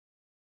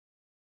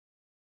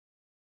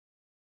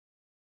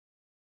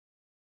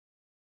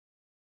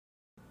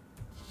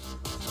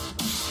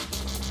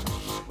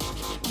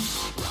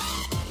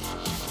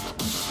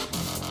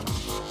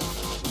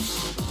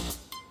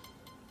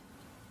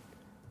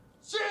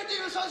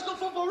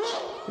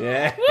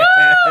Yeah.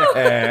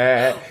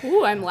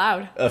 Ooh, I'm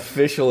loud.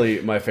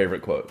 Officially my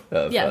favorite quote.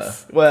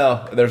 Yes.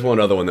 Well, there's one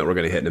other one that we're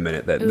going to hit in a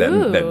minute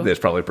that's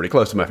probably pretty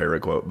close to my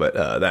favorite quote, but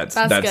that's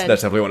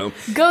definitely one of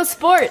them. Go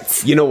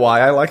sports. You know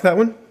why I like that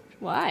one?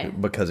 Why?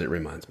 Because it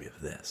reminds me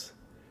of this.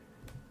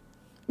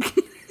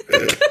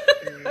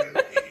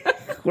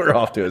 We're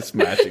off to a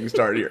smashing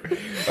start here.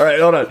 All right,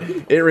 hold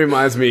on. It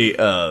reminds me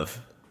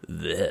of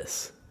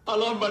this. I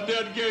love my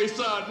dead gay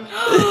son.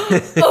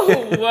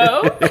 Oh,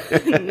 whoa.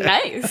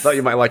 Nice. I thought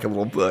you might like a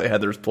little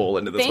Heather's pull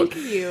into this one.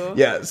 Thank you.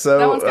 Yeah, so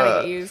that one's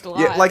gonna get used a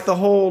lot. Yeah, like the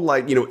whole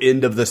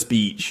end of the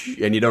speech,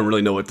 and you don't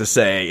really know what to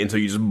say, and so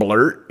you just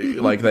blurt.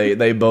 Like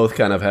they both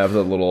kind of have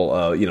the little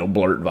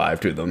blurt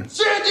vibe to them.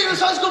 San Diego's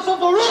high school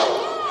football.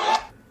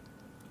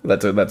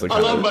 That's a kind I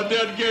love my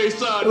dead gay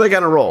son. They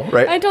kind of roll,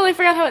 right? I totally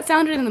forgot how it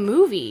sounded in the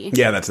movie.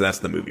 Yeah, that's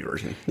the movie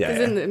version. Yeah,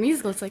 Because in the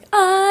musical, it's like,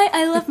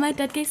 I love my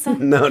dead gay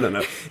son.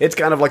 No. It's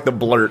kind of like the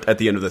blurt at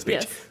the end of the speech.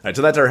 Yes. All right,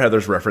 so that's our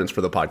Heather's reference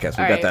for the podcast.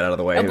 We got that out of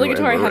the way.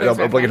 Obligatory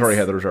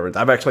Heather's reference.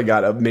 I've actually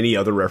got many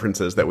other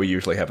references that we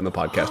usually have in the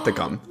podcast to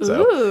come.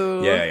 So,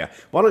 Ooh. yeah.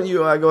 Why don't you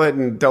go ahead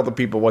and tell the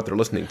people what they're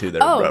listening to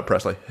there,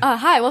 Presley?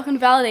 Hi, welcome to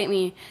Validate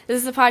Me.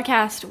 This is a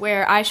podcast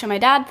where I show my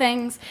dad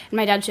things, and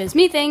my dad shows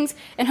me things,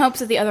 in hopes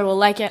that the other will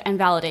like it and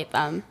validate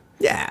them.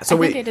 Yeah, so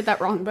I think I did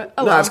that wrong, but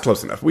no, that's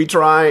close enough. We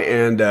try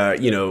and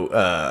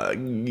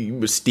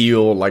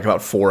steal like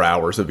about 4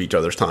 hours of each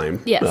other's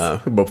time.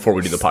 Yes. Before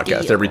we do the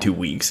podcast every 2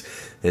 weeks,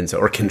 and so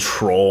or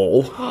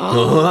control even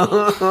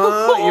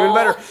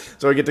better.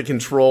 So we get to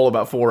control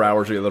about 4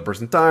 hours of the other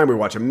person's time. We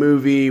watch a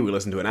movie, we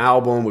listen to an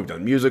album, we've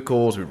done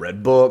musicals, we've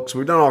read books,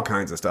 we've done all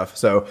kinds of stuff.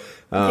 So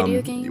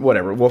video games.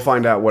 Whatever. We'll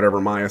find out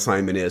whatever my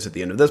assignment is at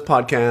the end of this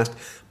podcast.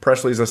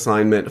 Presley's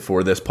assignment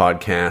for this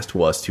podcast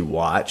was to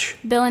watch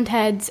Bill and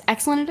Ted's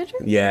Excellent Adventure?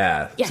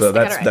 Yeah. Yes, so I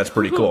got it right. that's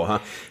pretty cool, huh?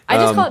 I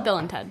just call it Bill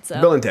and Ted. So.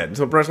 Bill and Ted.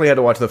 So Presley had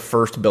to watch the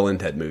first Bill and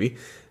Ted movie.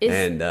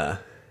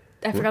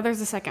 I forgot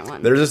there's a second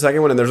one. There's a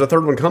second one, and there's a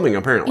third one coming,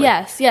 apparently.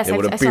 Yes. It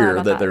would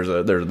appear that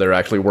they're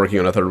actually working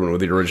on a third one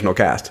with the original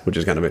cast, which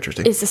is kind of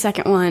interesting. Is the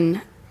second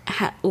one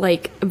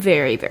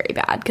very, very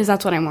bad? Because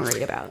that's what I'm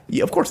worried about.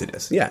 Yeah, of course it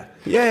is. Yeah.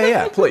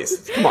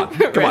 Please, come on.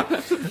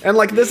 And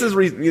like this is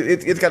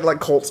it's got like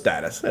cult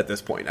status at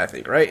this point, I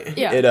think, right?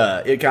 Yeah.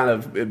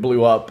 It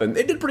blew up, and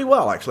it did pretty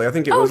well actually. I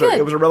think it was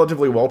a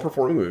relatively well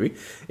performing movie.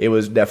 It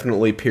was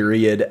definitely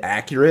period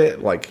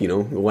accurate. Like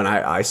when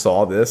I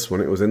saw this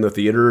when it was in the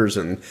theaters,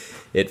 and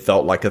it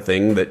felt like a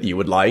thing that you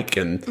would like,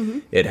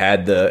 and it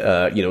had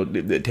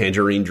the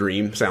Tangerine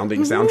Dream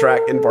sounding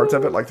soundtrack in parts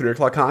of it, like 3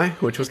 O'Clock High,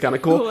 which was kind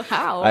of cool. Ooh,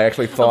 how? I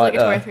actually thought.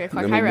 3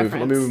 O'Clock High let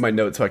me move my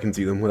notes so I can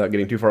see them without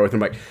getting too far away from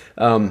the mic.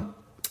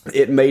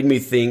 It made me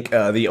think.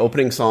 The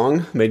opening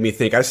song made me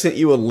think. I sent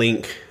you a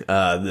link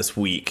this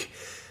week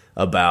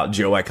about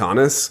Joe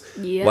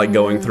Iconis, like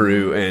going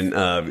through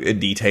and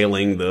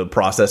detailing the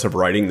process of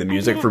writing the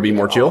music for Be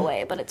More Chill.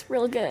 But it's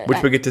real good.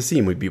 Which we get to see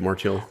in Be More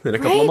Chill in a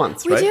couple of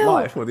months, we right? do.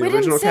 Live with the we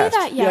original didn't say cast.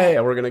 That yet.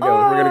 Yeah, we're gonna go.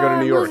 We're gonna go to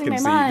New York and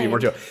see Be More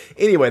Chill.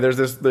 Anyway, there's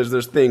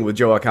this thing with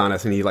Joe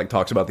Iconis, and he like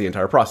talks about the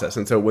entire process.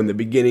 And so when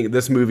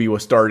this movie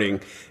was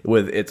starting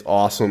with its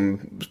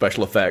awesome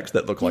special effects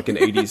that look like an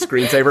 80s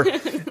screensaver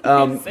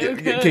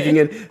kicking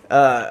in,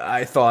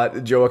 I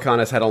thought Joe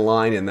Iconis had a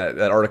line in that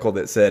article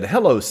that said,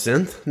 "Hello,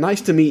 synth.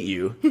 Nice to meet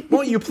you.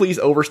 Won't you please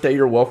overstay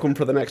your welcome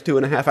for the next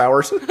 2.5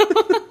 hours?"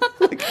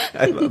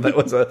 I thought that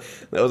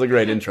was a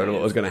great intro to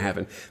what was going to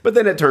happen. But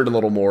then it turned a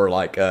little more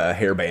like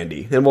hair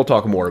bandy, and we'll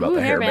talk more about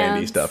the hair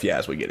bandy stuff. Yeah,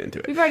 as we get into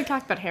it. We've already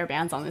talked about hair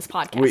bands on this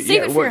podcast.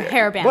 Save it for your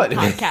hair band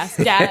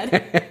podcast,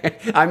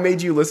 Dad. I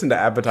made you listen to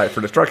Appetite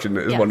for Destruction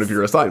as one of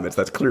your assignments.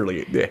 That's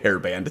clearly the hair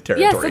band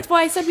territory. Yes, that's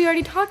why I said we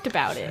already talked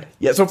about it.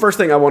 Yeah. So first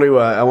thing I want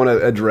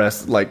to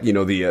address, like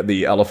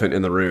the elephant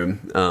in the room,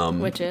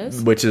 which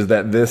is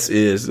that this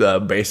is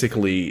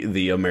basically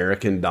the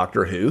American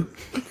Doctor Who.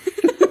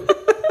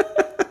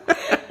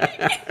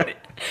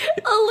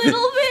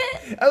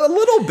 A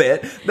little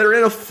bit. They're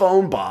in a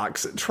phone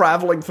box,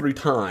 traveling through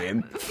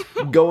time,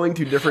 going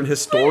to different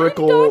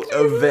historical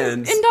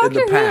events in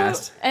the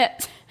past.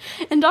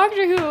 In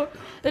Doctor Who,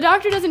 the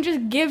Doctor doesn't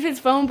just give his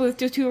phone booth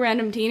to 2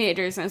 random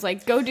teenagers and it's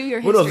like, go do your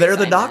history Well, no, they're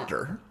the assignment.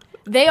 Doctor.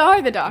 They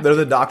are the Doctor. They're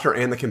the Doctor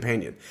and the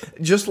companion.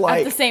 Just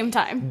like at the same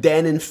time.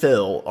 Dan and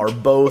Phil are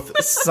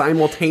both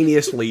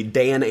simultaneously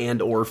Dan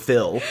and or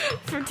Phil.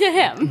 To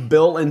him.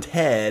 Bill and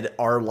Ted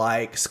are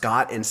like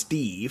Scott and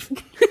Steve.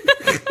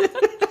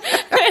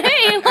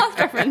 Hey, lost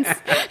reference.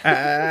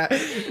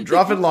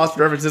 Dropping lost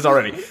references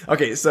already.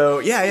 Okay, so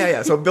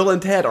yeah. So Bill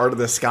and Ted are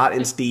the Scott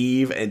and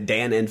Steve and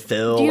Dan and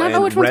Phil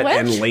and Rhett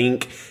and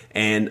Link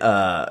and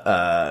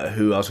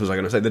who else was I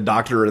going to say? The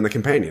Doctor and the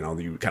Companion.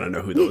 Although you kind of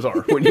know who those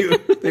are when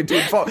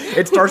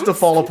it starts to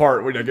fall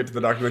apart when you get to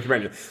the Doctor and the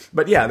Companion.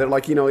 But yeah, they're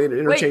like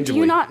interchangeably. Wait, do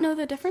you not know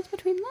the difference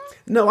between them?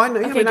 No, I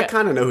know. Okay, I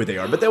kind of know who they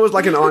are, but there was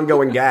like an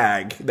ongoing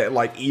gag that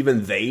like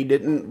even they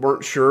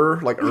weren't sure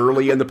like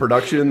early in the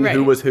production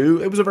who was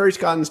who. It was a very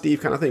Scott and Steve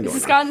Steve kind of thing going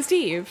on. Scott and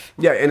Steve.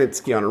 Yeah, and it's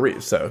Keanu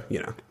Reeves, so,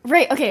 you know.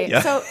 Right, okay.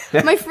 Yeah. So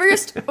my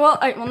first,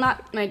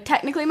 not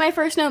technically my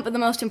first note, but the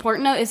most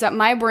important note is that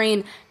my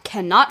brain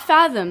cannot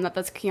fathom that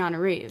that's Keanu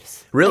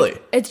Reeves. Really?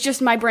 Like, it's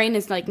just my brain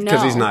is like, no.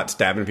 Because he's not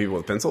stabbing people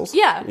with pencils?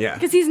 Yeah. Yeah.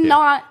 Because he's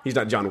not. He's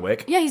not John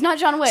Wick? Yeah, he's not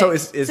John Wick. So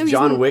is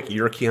John Wick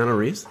your Keanu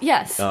Reeves?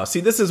 Yes.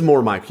 See, this is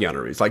more my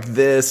Keanu Reeves. Like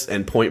this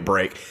and Point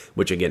Break,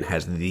 which again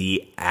has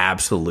the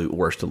absolute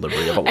worst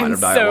delivery of a line I'm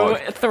of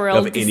dialogue so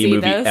thrilled of to any see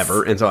movie this.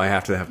 ever. And so I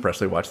have to have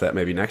Presley watch that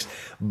maybe next.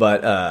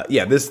 But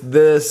yeah,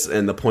 this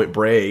and the Point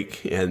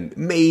Break and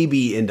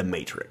maybe into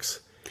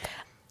Matrix.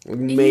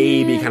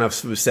 Maybe kind of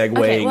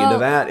segueing into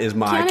that is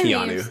my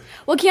Keanu. Reeves.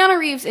 Well, Keanu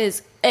Reeves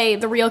is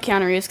the real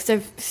Keanu Reeves because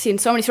I've seen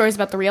so many stories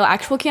about the real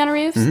actual Keanu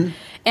Reeves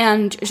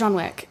and John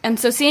Wick. And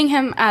so seeing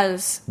him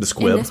as the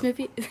squib in this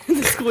movie,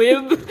 the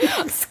squib,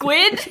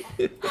 squid,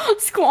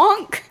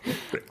 squonk.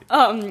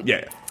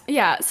 Yeah.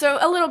 Yeah, so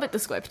a little bit the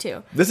squib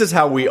too. This is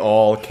how we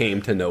all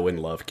came to know and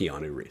love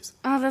Keanu Reeves.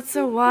 Oh, that's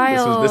so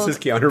wild. This is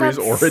Keanu Reeves'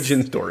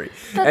 origin story,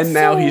 and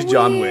now so he's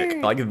John weird,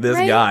 Wick. Like this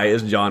guy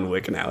is John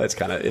Wick now. It's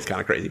kind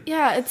of crazy.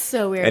 Yeah, it's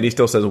so weird. And he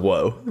still says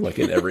 "whoa" like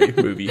in every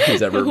movie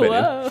he's ever been in.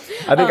 Whoa.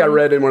 I think I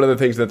read in one of the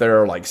things that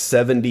there are like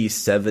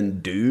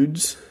 77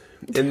 dudes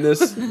in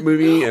this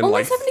movie, and Only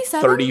like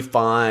 77?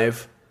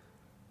 35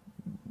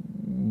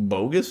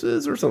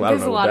 boguses or something.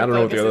 There's I a lot don't of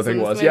know what the other boguses in thing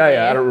this was. movie.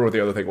 Yeah, I don't remember what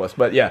the other thing was,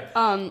 but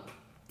yeah.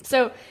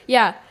 So,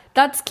 yeah,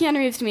 that's Keanu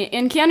Reeves to me.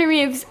 And Keanu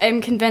Reeves,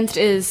 I'm convinced,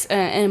 is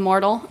an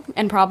immortal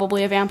and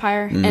probably a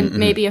vampire and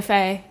maybe a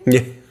fae.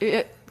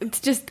 Yeah.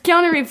 It's just,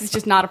 Keanu Reeves is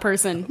just not a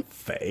person.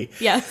 Faye.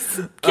 Yes.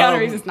 Keanu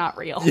Reeves is not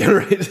real. Yeah,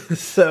 right.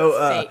 So,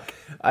 Fake.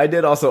 I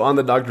did also, on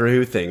the Doctor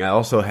Who thing, I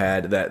also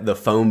had that the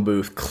phone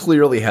booth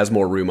clearly has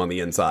more room on the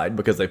inside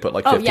because they put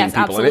like 15 people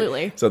in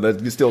absolutely. it. So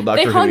that's still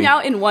Doctor Who. They hung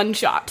out in one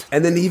shot.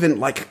 And then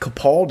even like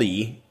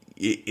Capaldi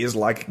is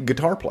like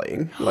guitar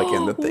playing like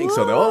in the thing.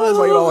 So it's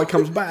like it all like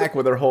comes back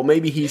with their whole,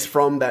 maybe he's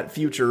from that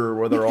future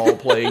where they're all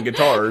playing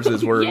guitars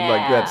is where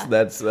like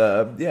that's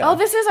yeah. Oh,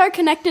 this is our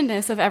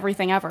connectedness of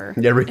everything ever.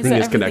 Everything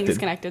is connected. Everything is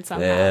connected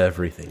somehow.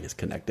 Everything is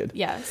connected.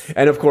 Yes.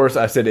 And of course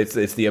I said it's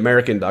the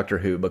American Doctor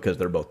Who because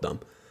they're both dumb.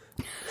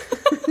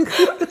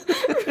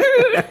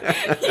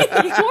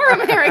 You're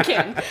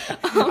American.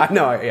 I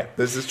know, yeah,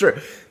 this is true.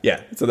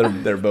 Yeah, so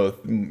they're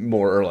both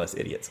more or less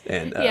idiots,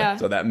 and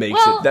so that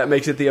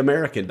makes it the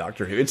American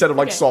Doctor Who instead of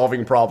like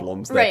solving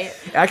problems. Right.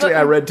 Actually,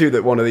 I read too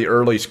that one of the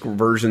early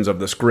versions of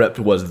the script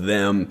was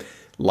them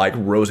like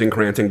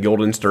Rosencrantz and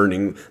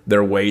Guildensterning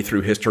their way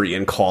through history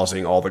and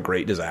causing all the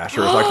great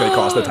disasters. Like they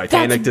caused the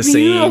Titanic to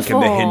sink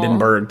and the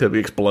Hindenburg to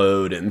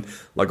explode and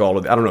like all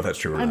of that. I don't know if that's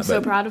true or not. I'm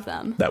so proud of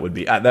them. That would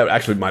be that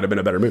actually might have been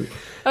a better movie.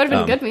 That would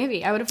have been a good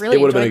movie. I would have really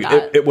enjoyed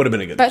that. It would have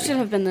been a good movie. That should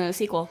have been the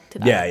sequel to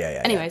that.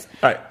 Yeah. Anyways.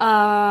 All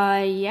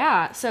right.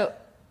 Yeah. So,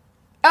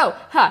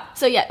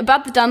 So yeah,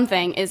 about the dumb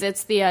thing is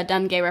it's the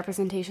dumb gay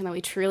representation that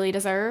we truly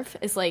deserve.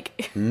 Is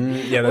like,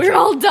 yeah, that's we're right.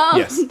 all dumb.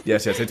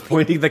 Yes. It's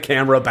pointing the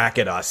camera back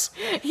at us.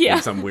 Yeah.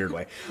 In some weird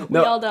way.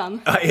 We're all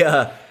dumb.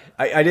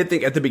 I did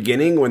think at the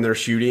beginning when they're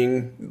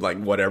shooting like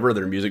whatever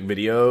their music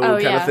video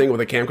kind of thing with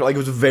a camcorder, like it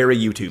was very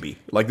YouTube-y.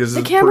 Like this is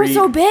the camera's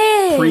so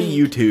big,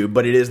 pre-YouTube,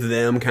 but it is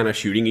them kind of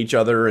shooting each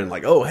other and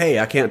like, oh hey,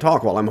 I can't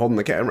talk while I'm holding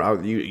the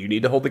camera. You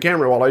need to hold the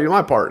camera while I do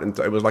my part, and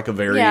so it was like a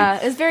very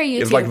it's very YouTube. It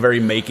was like very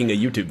making a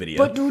YouTube video.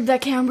 But dude,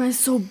 that camera is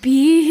so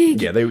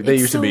big. Yeah, they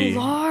used to be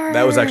large.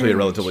 That was actually a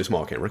relatively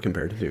small camera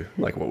compared to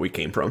like what we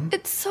came from.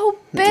 It's so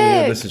big.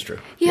 Yeah, this is true.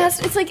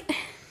 Yes, it's like.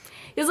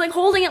 It's like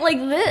holding it like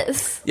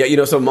this.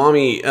 Yeah, so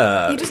Mommy...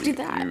 you just do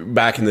that.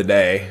 Back in the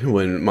day,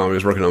 when Mommy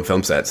was working on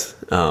film sets,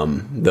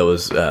 there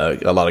was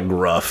a lot of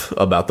gruff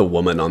about the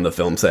woman on the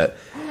film set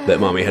that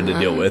Mommy had to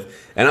deal with.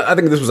 And I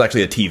think this was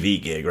actually a TV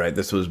gig, right?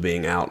 This was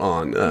being out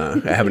on...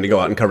 having to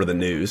go out and cover the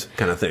news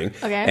kind of thing.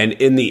 Okay. And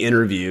in the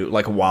interview,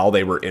 like while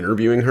they were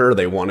interviewing her,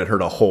 they wanted her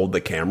to hold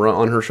the camera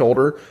on her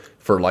shoulder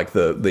for like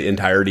the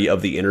entirety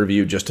of the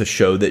interview just to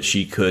show that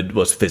she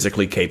was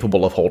physically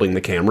capable of holding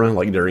the camera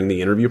like during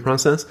the interview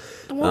process.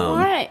 Well,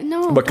 why?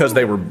 No. Because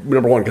they were,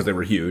 number one, because they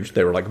were huge.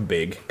 They were like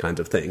big kinds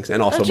of things.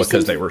 And also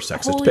because they were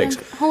sexist pigs.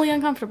 Wholly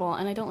uncomfortable,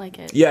 and I don't like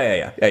it.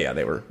 Yeah.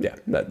 They were,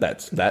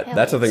 that's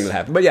the thing that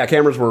happened. But yeah,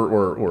 cameras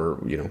were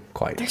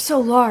quite. They're so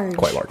large.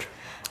 Quite large.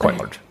 Quite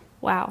large.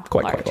 Wow.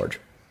 Quite large.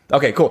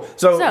 Okay, cool.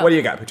 So what do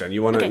you got, Puchan?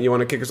 You want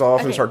to kick us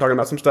off and start talking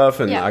about some stuff?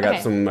 And I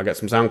got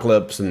some sound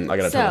clips and I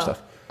got a ton of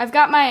stuff. I've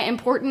got my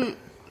important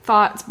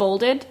thoughts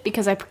bolded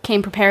because I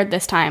came prepared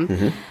this time.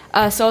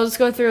 Mm-hmm. So I'll just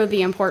go through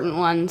the important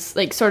ones,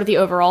 like sort of the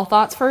overall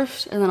thoughts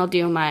first, and then I'll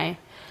do my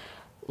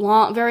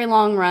very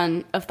long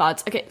run of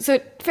thoughts. Okay, so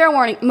fair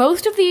warning,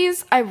 most of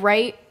these I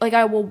write, like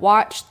I will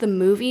watch the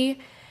movie,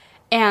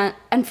 and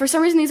for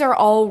some reason these are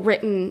all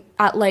written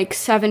at like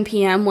 7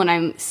 p.m. when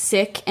I'm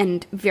sick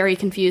and very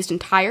confused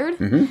and tired.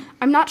 Mm-hmm.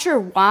 I'm not sure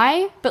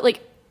why, but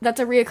like that's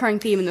a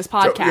reoccurring theme in this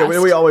podcast.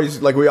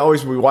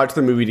 So, we watch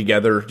the movie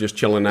together, just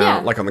chilling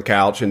out, like on the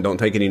couch, and don't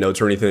take any notes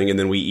or anything. And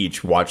then we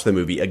each watch the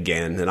movie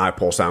again, and I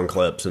pull sound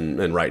clips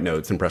and write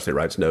notes, and Presley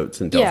writes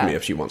notes and tells me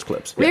if she wants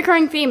clips.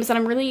 Reoccurring themes that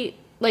I'm really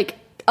like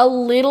a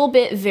little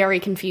bit very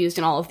confused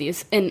in all of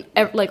these, in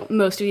like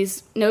most of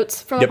these notes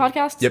from the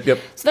podcast. Yep.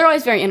 So they're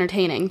always very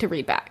entertaining to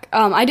read back.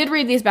 I did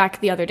read these back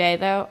the other day,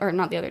 though, or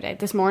not the other day,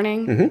 this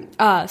morning.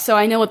 So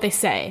I know what they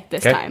say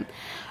this time.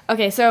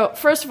 Okay, so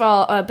first of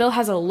all, Bill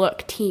has a look,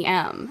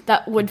 TM,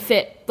 that would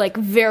fit like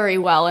very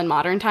well in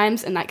modern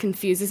times, and that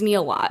confuses me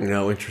a lot.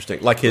 No, interesting.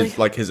 Like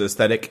his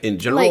aesthetic in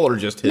general, or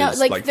just his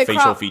like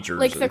facial features?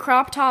 Like the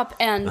crop top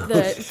and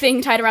the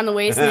thing tied around the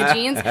waist and the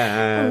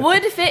jeans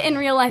would fit in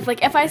real life.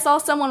 Like if I saw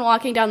someone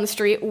walking down the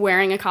street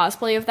wearing a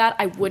cosplay of that,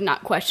 I would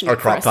not question it for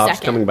a second. Are crop tops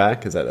coming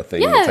back? Is that a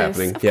thing that's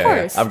happening? Of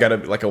course. I've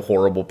got a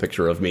horrible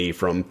picture of me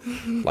from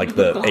like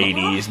the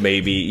 80s,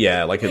 maybe.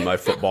 Yeah, like in my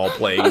football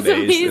playing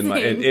days. And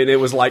it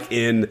was like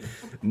in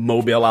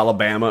Mobile,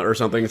 Alabama or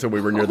something, so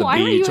we were near the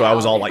beach, so I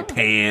was all like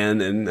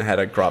tan and had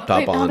a crop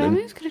top on. Alabama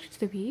is connected to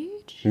the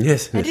beach?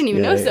 Yes. I didn't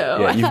even know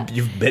so. Yeah,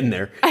 you've been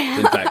there,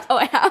 in fact. Oh,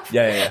 I have?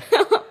 Yeah.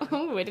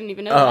 Oh, I didn't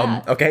even know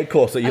that. Okay,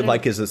 cool. So you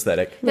like his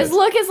aesthetic. His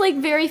look is like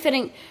very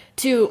fitting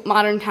to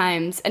modern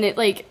times, and it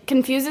like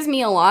confuses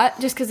me a lot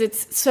just because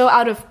it's so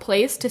out of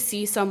place to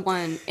see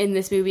someone in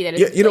this movie that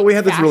is we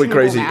had this really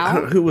crazy...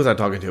 now. Who was I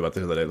talking to about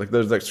this the other day? Like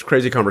there's this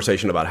crazy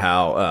conversation about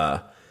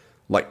how...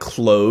 like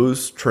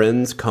clothes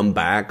trends come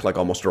back, like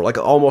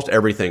almost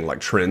everything,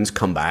 like trends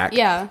come back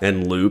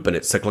and loop, and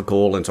it's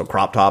cyclical, and so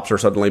crop tops are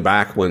suddenly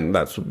back when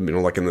that's,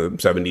 like in the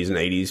 70s and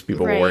 80s,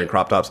 people were wearing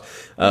crop tops.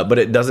 But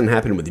it doesn't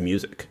happen with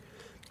music.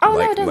 Oh, no,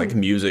 it doesn't. Like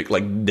music,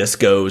 like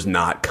disco's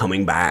not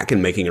coming back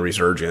and making a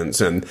resurgence,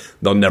 and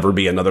there'll never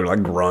be another like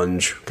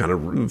grunge kind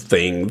of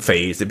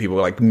phase that people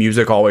like.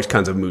 Music always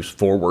kind of moves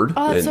forward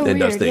and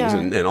does things,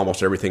 and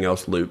almost everything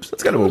else loops.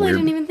 That's kind of a weird. I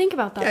didn't even think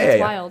about that. That's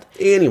wild.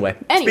 Anyways,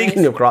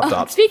 speaking of crop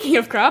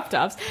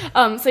tops.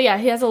 So yeah,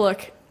 he has a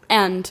look,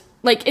 and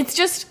like it's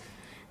just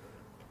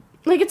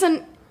like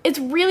it's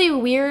really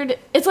weird.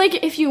 It's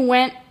like if you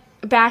went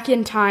back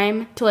in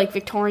time to like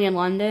Victorian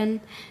London,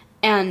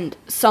 and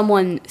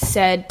someone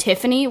said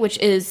Tiffany, which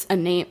is a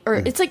name, or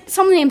it's like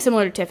some name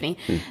similar to Tiffany.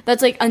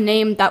 That's like a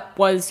name that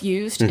was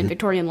used in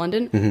Victorian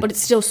London, but it's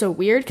still so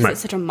weird because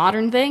it's such a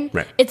modern thing.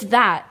 Right. It's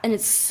that, and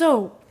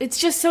it's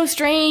just so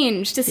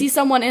strange to see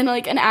someone in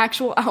like an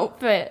actual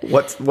outfit.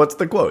 What's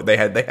the quote? They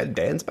had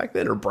Dans back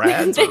then, or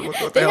Brads?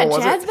 What the hell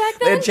was it? Back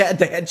then?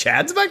 They had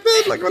Chads back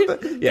then? Like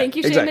what the? Yeah, Thank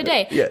you, Shane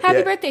Madej.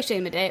 Happy birthday,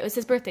 Shane Madej. It was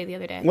his birthday the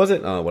other day. Was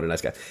it? Oh, what a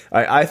nice guy.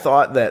 I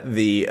thought that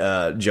the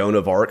Joan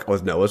of Arc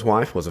was Noah's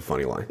wife was a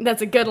funny line.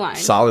 That's a good line.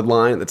 Solid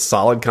line. That's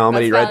solid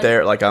comedy right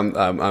there. Like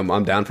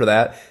I'm down for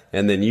that.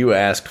 And then you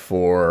ask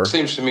for.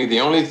 Seems to me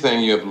the only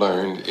thing you have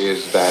learned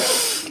is that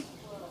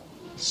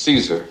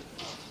Caesar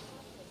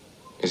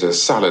is a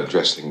salad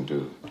dressing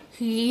dude.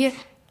 He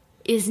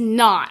is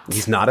not.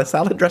 He's not a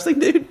salad dressing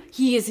dude?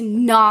 He is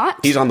not.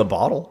 He's on the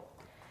bottle.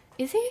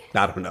 Is he?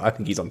 I don't know. I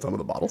think he's on some of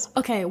the bottles.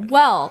 Okay,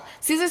 well,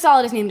 Caesar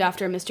salad is named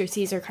after Mr.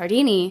 Caesar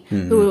Cardini,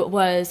 who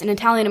was an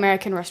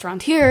Italian-American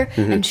restaurateur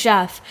and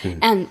chef,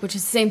 and which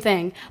is the same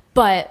thing,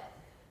 but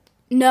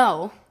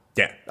no.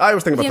 Yeah, I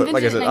always think about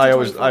like I said, I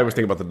always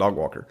think about the dog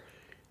walker.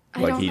 I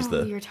don't know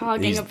who you're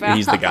talking about.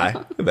 He's the guy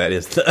that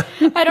is the.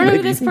 I don't know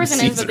who this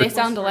person is, but they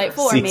sound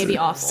delightful or maybe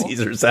awful.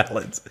 Caesar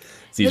salads.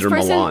 Caesar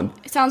Milan.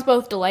 It sounds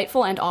both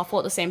delightful and awful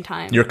at the same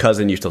time. Your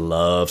cousin used to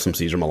love some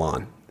Caesar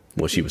Milan.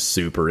 Well, she was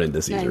super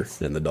into Caesar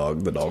and the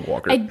dog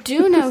walker. I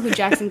do know who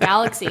Jackson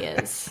Galaxy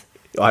is.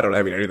 I don't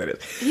have any idea who that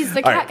is. He's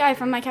the cat guy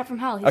from My Cat from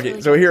Hell. He's okay,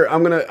 really so here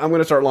I'm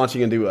gonna start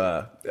launching into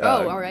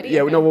already?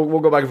 Yeah, okay. No, we'll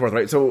go back and forth,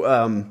 right?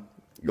 So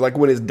like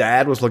when his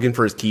dad was looking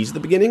for his keys at the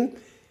beginning,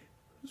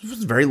 it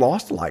was very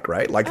Lost-like,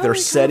 right? Like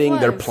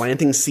they're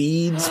planting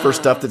seeds for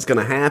stuff that's going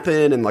to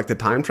happen, and like the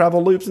time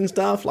travel loops and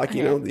stuff. Like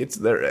it's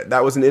there.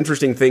 That was an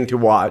interesting thing to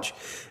watch,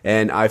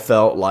 and I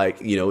felt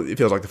like it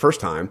feels like the first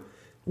time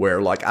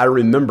where like I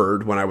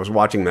remembered when I was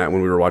watching that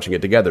when we were watching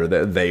it together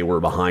that they were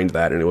behind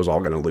that, and it was all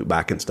going to loop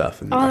back and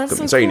stuff, and I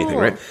couldn't say anything,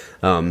 right?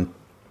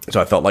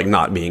 So I felt like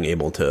not being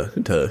able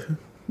to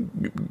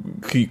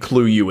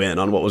clue you in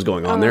on what was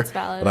going on there.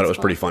 Valid. I thought it was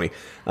pretty funny.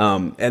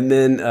 And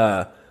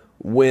then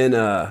when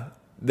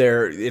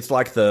it's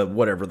like the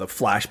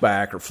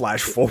flashback or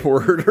flash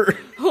forward or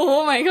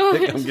oh my god,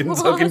 I'm getting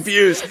so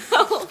confused.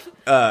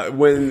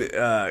 When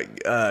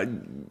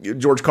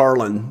George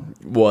Carlin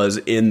was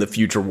in the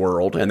future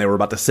world and they were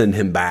about to send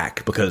him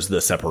back because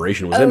the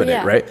separation was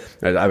imminent, right?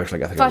 I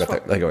think I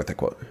got that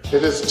quote.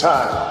 It is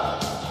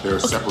time. Their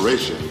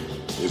separation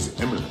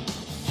is imminent.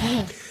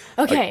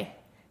 Okay.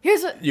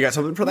 Here's what you got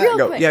something for that? Real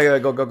go. Quick. Yeah,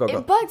 go.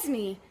 It bugs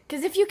me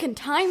because if you can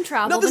time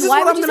travel, this then is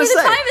why what would I'm you going to say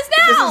say. the time is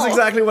now? This is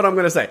exactly what I'm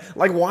going to say.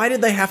 Like, why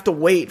did they have to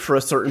wait for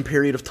a certain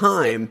period of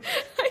time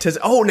to?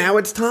 Oh, now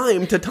it's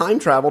time to time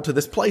travel to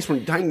this place when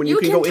you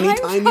can go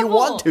anytime you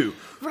want to.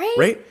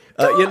 Right?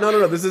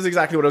 No. This is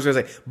exactly what I was going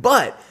to say.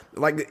 But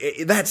like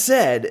that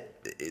said,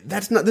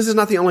 this is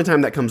not the only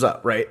time that comes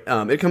up, right?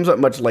 It comes up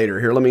much later.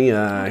 Here, let me.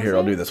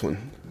 I'll do this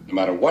one. No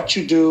matter what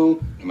you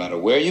do, no matter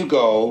where you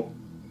go,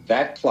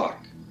 that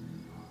clock,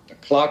 the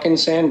clock in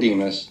San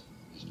Dimas,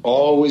 is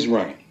always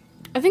running.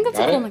 I think that's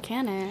a cool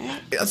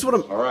mechanic. That's what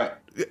I'm. All right.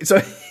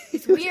 So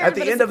It's weird. At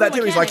the end of that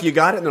too, he's like, "You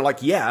got it," and they're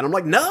like, "Yeah," and I'm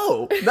like,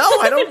 "No,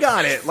 I don't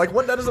got it. Like,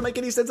 what? That doesn't make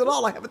any sense at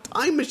all. I have a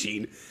time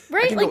machine.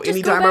 Right? I can Like, go just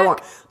anytime go I want."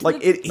 back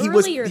Like to he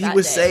was earlier he that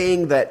was day.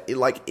 saying that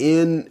like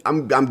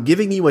I'm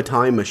giving you a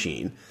time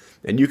machine,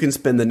 and you can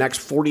spend the next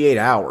 48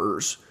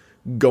 hours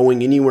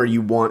going anywhere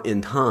you want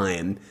in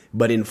time,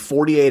 but in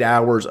 48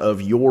 hours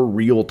of your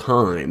real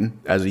time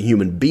as a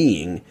human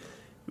being,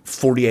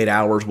 48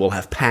 hours will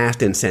have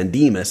passed in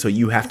Sandema, so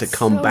you have to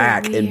come so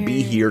back and be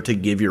weird. here to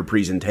give your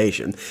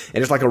presentation.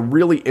 And it's like a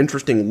really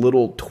interesting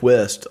little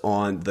twist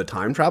on the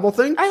time travel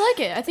thing. I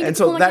like it. I think and it's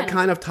so cool that mechanic.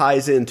 kind of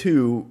ties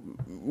into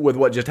with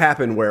what just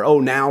happened where,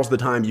 now's the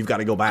time you've got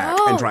to go back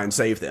and try and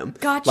save them.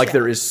 Gotcha. Like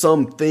there is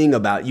something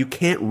about, you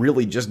can't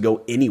really just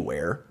go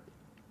anywhere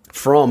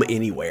from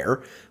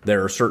anywhere.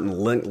 There are certain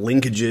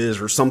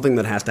linkages or something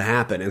that has to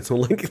happen, and so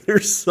like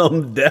there's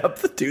some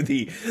depth to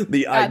the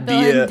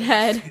idea.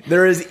 Undead.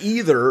 There is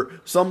either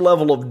some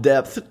level of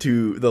depth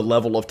to the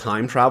level of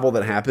time travel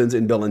that happens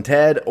in Bill and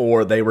Ted,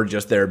 or they were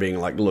just there being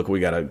like, look, we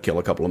got to kill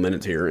a couple of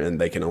minutes here, and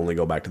they can only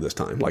go back to this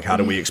time. Like, how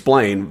do we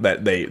explain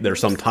that there's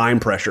some time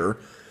pressure?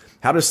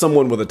 How does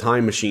someone with a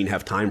time machine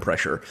have time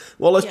pressure?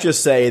 Well, let's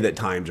just say that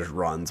time just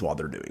runs while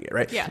they're doing it,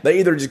 right? Yeah. They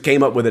either just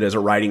came up with it as a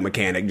writing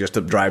mechanic just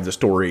to drive the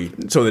story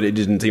so that it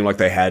didn't seem like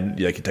they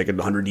could take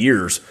 100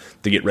 years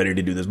to get ready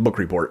to do this book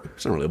report.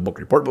 It's not really a book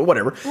report, but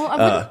whatever.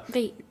 Well,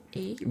 they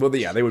age. Well,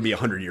 yeah, they would be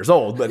 100 years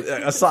old, but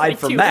aside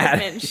from Two that,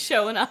 women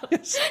showing up.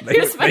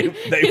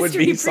 they would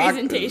be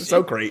presentation.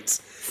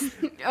 Socrates.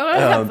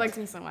 That bugs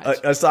me so much.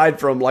 Aside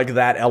from like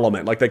that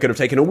element, like they could have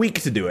taken a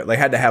week to do it. They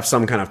had to have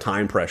some kind of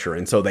time pressure,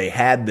 and so they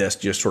had this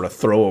just sort of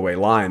throwaway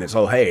line that's,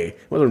 hey,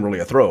 it wasn't really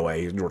a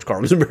throwaway. George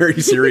Carlin's very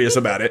serious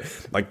about it.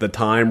 Like, the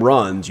time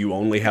runs. You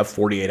only have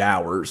 48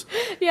 hours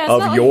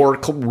of your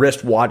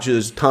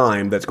wristwatch's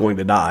time that's going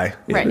to die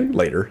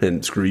later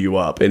and screw you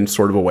up in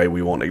sort of a way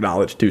we won't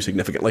acknowledge too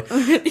significantly.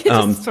 It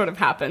just sort of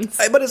happens.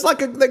 But it's like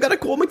they got a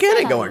cool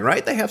mechanic going,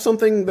 right? They have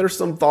something, there's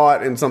some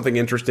thought and something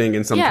interesting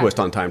and some twist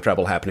on time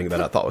travel happening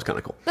that I thought was kind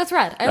of cool. That's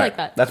rad. I like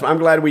that. I'm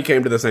glad we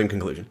came to the same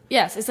conclusion.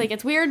 Yes, it's like,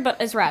 it's weird, but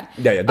it's rad.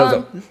 Yeah,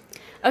 does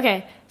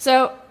Okay,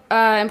 so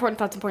important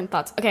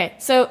thoughts. Okay,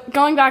 so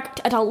going back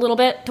a little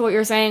bit to what you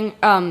were saying,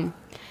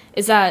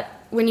 is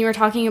that when you were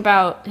talking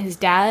about his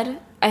dad,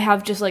 I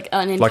have just like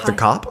an entire... Like the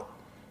cop?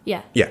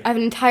 Yeah. Yeah. I have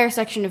an entire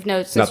section of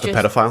notes. Not the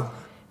pedophile?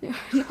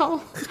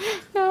 No.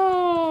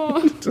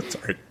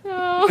 Sorry.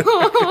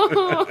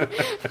 No.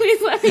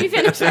 Please let me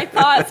finish my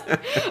thoughts.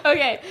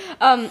 Okay.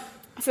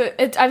 So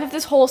I have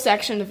this whole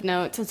section of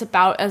notes. It's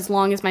about as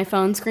long as my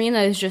phone screen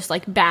that is just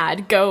like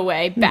bad, go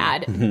away,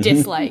 bad,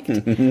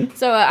 disliked.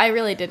 So I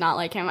really did not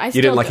like him. You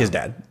didn't like his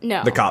dad?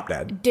 No. The cop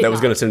dad? That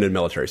was going to send him to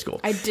military school?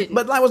 I didn't.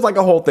 But that was like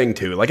a whole thing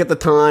too. Like at the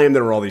time,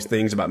 there were all these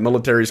things about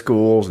military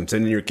schools and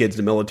sending your kids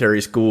to military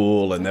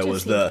school, and there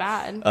was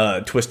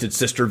the Twisted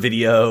Sister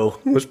video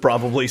was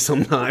probably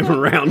sometime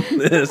around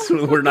this.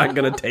 We're not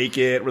going to take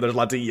it, where there's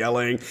lots of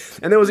yelling.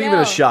 And there was even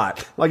a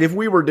shot. Like if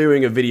we were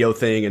doing a video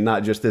thing and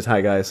not just this, hi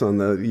guys, on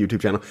the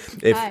YouTube channel,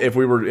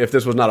 if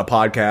this was not a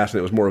podcast and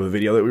it was more of a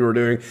video that we were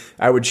doing,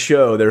 I would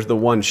show there's the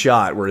one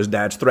shot where his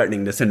dad's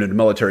threatening to send him to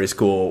military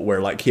school,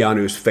 where like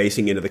Keanu's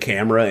facing into the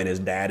camera and his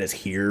dad is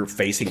here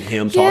facing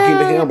him, talking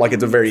to him. Like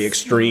it's a very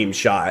extreme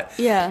shot.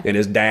 Yeah. And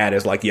his dad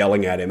is like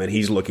yelling at him and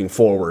he's looking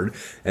forward,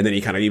 and then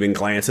he kind of even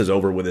glances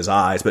over with his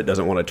eyes but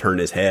doesn't want to turn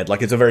his head.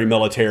 Like it's a very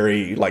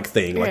military like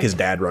thing, like his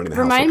dad running the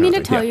house. Remind me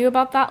to tell you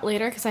about that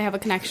later, because I have a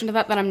connection to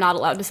that I'm not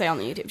allowed to say on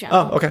the YouTube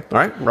channel. Oh, okay. All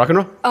right. Rock and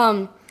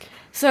roll.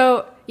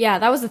 So, yeah,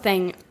 that was the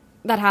thing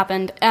that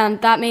happened,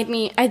 and that made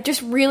me... I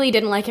just really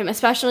didn't like him,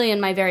 especially in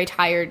my very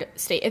tired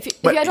state. If you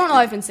don't know,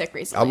 I've been sick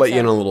recently. I'll let you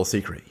in on a little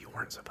secret. You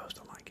weren't supposed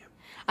to like him.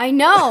 I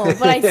know,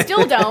 but I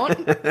still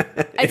don't.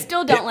 I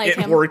still don't like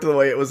him. It worked the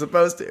way it was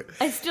supposed to.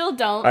 I still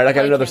don't. All right, I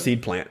got like another him.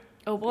 seed plant.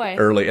 Oh, boy.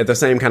 Early, at the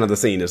same kind of the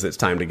scene as it's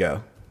time to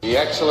go. Be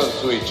excellent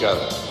to each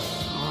other.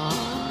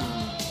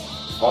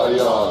 Party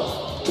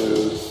on,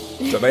 dude.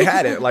 So they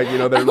had it, like, you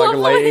know, they're I like love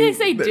the way laying. they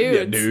say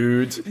Yeah,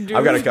 dudes.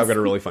 I've got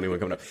a really funny one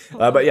coming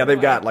up. But yeah, they've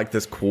got like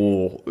this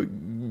cool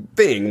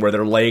thing where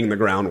they're laying the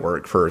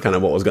groundwork for kind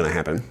of what was going to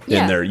happen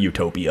in their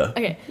utopia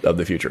of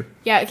the future.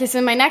 Yeah. Okay. So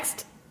my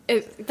next.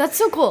 That's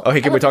so cool.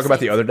 Okay, can we talk about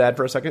the other dad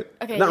for a second?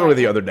 Okay. Not really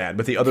the other dad,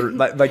 but the other,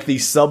 like the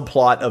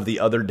subplot of the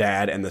other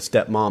dad and the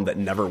stepmom that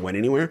never went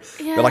anywhere.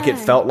 Yeah. But like it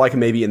felt like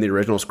maybe in the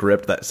original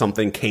script that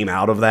something came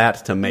out of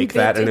that to make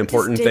that an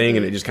important thing,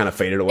 and it just kind of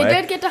faded away.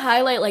 It did get to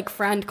highlight like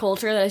friend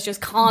culture that is just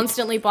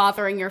constantly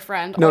bothering your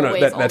friend. No, all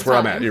that's where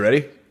I'm at. You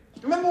ready?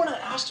 Remember when I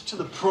asked her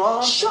to the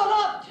prom? Shut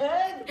up,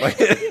 Ted!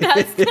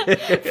 That's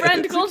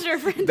friend culture.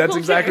 That's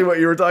exactly what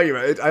you were talking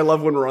about. I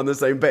love when we're on the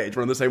same page.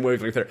 We're on the same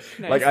wavelength there.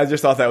 Nice. Like, I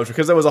just thought that was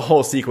because there was a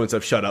whole sequence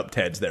of shut up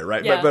Teds there,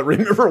 right? Yeah. But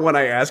remember when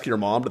I asked your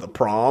mom to the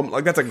prom?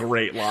 Like, that's a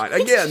great line.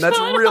 Again, that's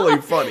really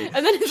funny.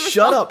 And then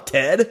shut up,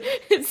 Ted.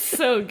 It's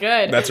so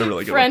good. That's a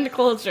really good friend one.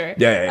 culture.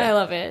 Yeah. I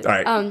love it. All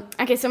right.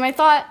 Okay, so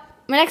my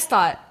next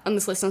thought on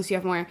this list, unless you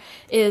have more,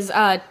 is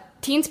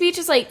teen speech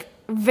is like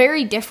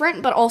very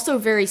different, but also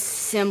very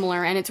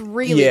similar, and it's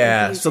really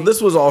confusing. So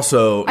this was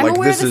also I'm like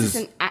aware this this is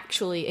an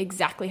actually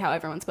exactly how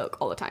everyone spoke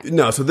all the time.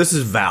 No, so this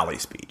is Valley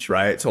speech,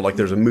 right? So, like,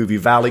 there's a movie,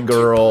 Valley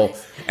Girl,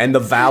 and the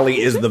Valley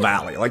is the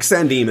Valley. Like,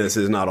 San Dimas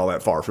is not all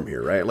that far from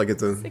here, right? Like,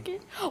 it's a...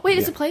 Wait,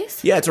 it's a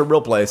place? Yeah, it's a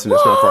real place, and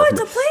it's not far from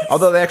It's a here. place?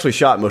 Although they actually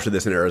shot most of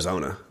this in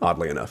Arizona,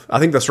 oddly enough. I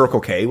think the Circle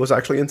K was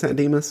actually in San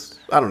Dimas.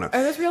 I don't know.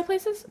 Are those real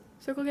places?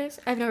 Circle K's?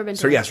 I've never been to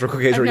So, yeah, Circle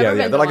K's are, yeah.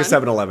 They're like a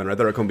 7-Eleven, right?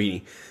 They're a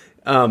Combini.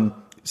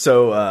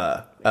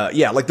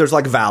 Yeah, like there's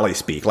like Valley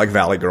speak, like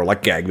Valley Girl,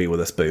 like gag me with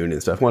a spoon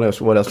and stuff. What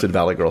else did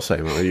Valley Girl say?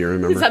 Do you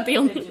remember? Is that the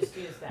only...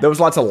 There was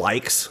lots of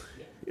likes,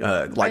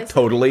 like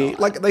totally,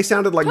 like they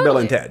sounded like Bill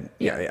and Ted.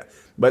 Yeah.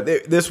 But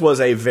this was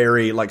a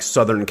very like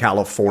Southern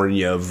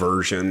California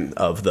version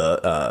of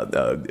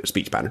the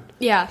speech pattern.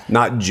 Yeah.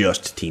 Not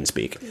just teen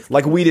speak.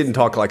 Like we didn't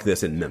talk like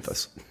this in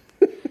Memphis.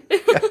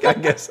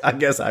 I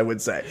guess I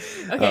would say.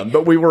 Okay.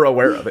 But we were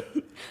aware of it.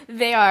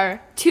 They are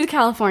two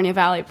California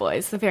Valley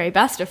boys, the very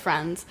best of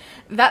friends.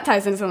 That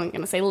ties into something I'm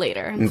going to say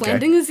later. I'm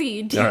planting a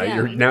seed. All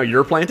right, now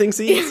you're planting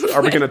seeds?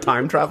 Are we going to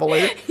time travel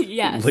later?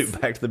 Yes. Loop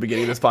back to the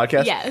beginning of this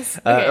podcast? Yes.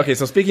 Okay,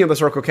 so speaking of the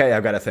Circle K,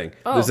 I've got a thing.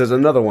 Oh. This is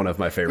another one of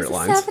my favorite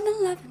lines.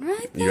 7-Eleven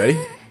right there. You ready?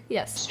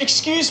 Yes.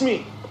 Excuse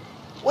me.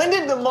 When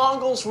did the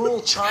Mongols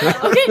rule China?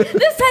 Okay,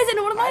 this ties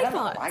into one of my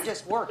thoughts. I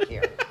just work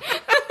here.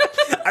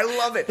 I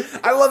love it.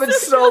 I love it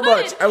so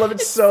much. I love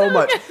it so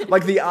much.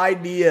 Like the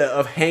idea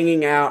of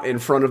hanging out in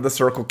front of the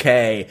Circle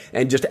K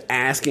and just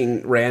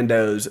asking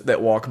randos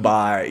that walk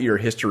by your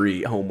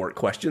history homework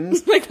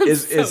questions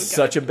is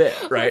such a bit,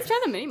 right? Let's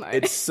try the mini mart.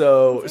 It's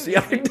so... See,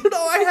 I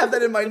have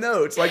that in my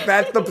notes. Like,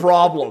 that's the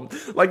problem.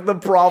 Like, the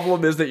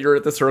problem is that you're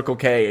at the Circle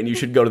K and you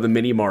should go to the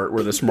mini mart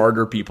where the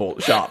smarter people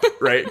shop,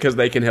 right? Because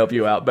they can help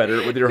you out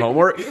better with your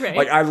homework. Right.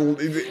 Like,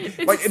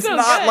 it's so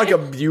not good. like a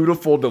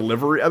beautiful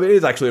delivery. I mean, it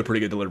is actually a pretty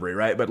good delivery,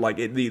 right? But like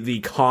the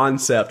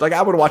concept, like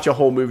I would watch a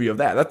whole movie of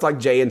that. That's like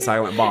Jay and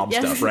Silent Bob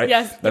Yes, stuff, right?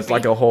 yes. That's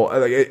like a whole.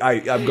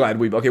 I'm glad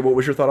we. Okay, what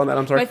was your thought on that?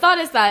 I'm sorry. My thought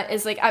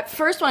is like at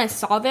first when I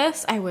saw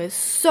this, I was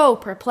so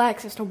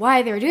perplexed as to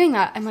why they were doing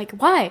that. I'm like,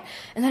 why?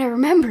 And then I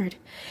remembered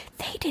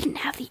they didn't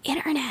have the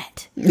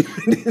internet.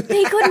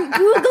 They couldn't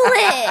Google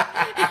it.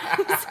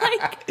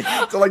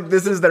 So like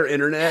this is their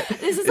internet.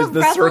 This is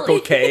the Circle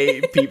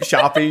K peep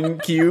shopping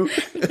queue.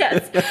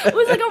 Yes, it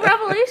was like a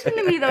revelation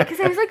to me though because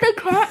I was like, they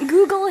can't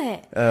Google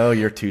it. Oh,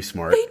 you're too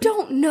smart. They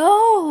don't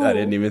know. I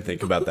didn't even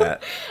think about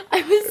that.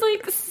 I was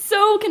like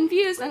so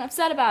confused and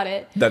upset about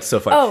it. That's so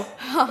funny. Oh,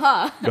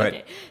 haha. Go ahead.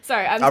 Okay.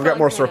 Sorry, I've got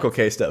more Circle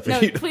K stuff. No,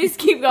 please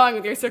keep going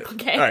with your Circle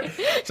K. All right.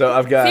 So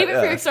I've got. Save it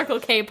for your Circle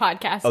K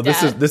podcast. Oh,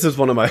 Dad. this is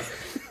one of my.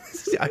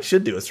 I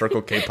should do a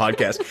Circle K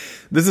podcast.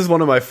 This is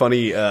one of my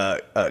funny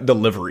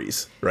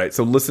deliveries, right?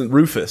 So listen,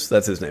 Rufus,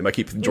 that's his name. I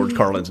keep George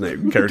Carlin's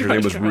character's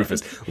name was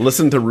Rufus.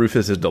 Listen to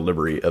Rufus's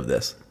delivery of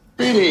this.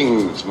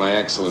 Greetings, my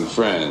excellent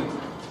friends.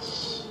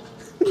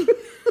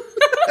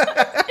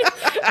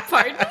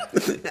 Pardon?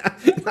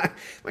 My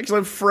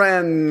excellent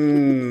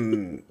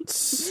friends.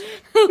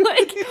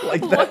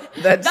 like that.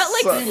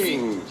 That's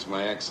Greetings,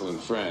 my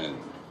excellent friends.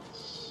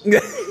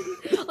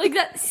 like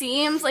that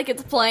seems like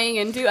it's playing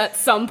into at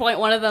some point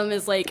one of them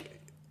is like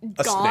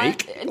a gone.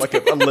 snake, like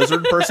a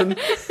lizard person.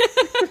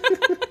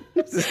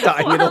 Just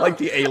tying into like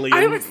the alien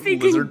I was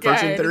thinking lizard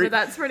person dead, theory. but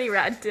that's pretty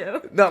rad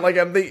too. No, like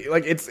I'm thinking,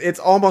 like it's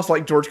almost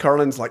like George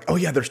Carlin's like, oh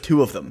yeah, there's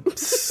two of them.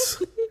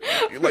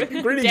 Like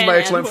greetings, Dan my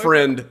excellent Aykroyd.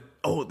 friend.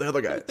 Oh, the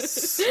other guy.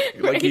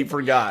 Like he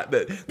forgot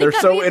that they're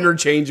that so maybe-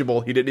 interchangeable.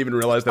 He didn't even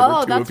realize there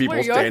were two that's people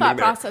where your standing thought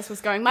there process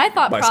was going. My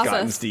thought by Scott and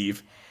process,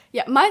 Steve.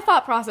 yeah, my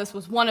thought process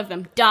was one of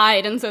them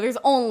died, and so there's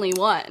only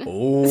one.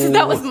 Oh. So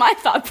that was my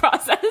thought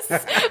process,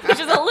 which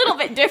is a little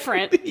bit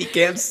different. He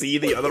can't see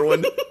the other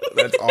one.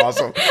 That's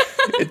awesome.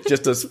 It's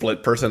just a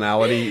split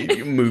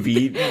personality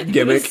movie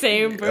gimmick. The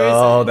same person.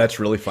 Oh, that's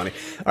really funny.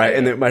 All right,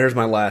 and then here's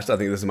my last. I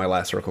think this is my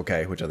last Circle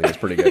K, which I think is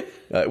pretty good.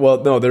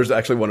 Well, no, there's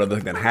actually one other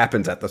thing that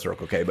happens at the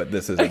Circle K, but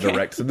this is a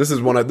direct. So this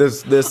is one of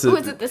this. This is. Oh,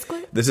 is it this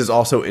quick? This is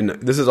also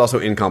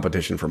in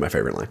competition for my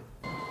favorite line.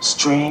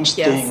 Strange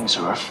Yes. things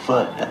are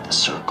afoot at the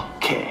Circle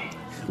K.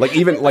 Like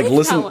even like Like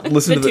listen how-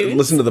 listen the to tunes?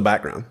 listen to the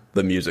background,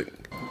 the music.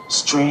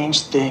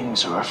 Strange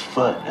things are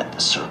afoot at the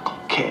Circle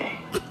K.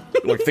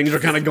 Like things are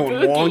kind of going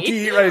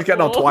Spooky. wonky, right? It's got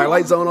no Oh.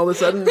 Twilight Zone all of a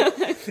sudden,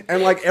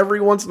 and like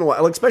every once in a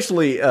while, like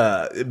especially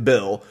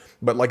Bill,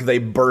 but like they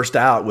burst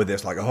out with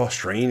this, like, "Oh,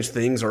 strange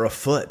things are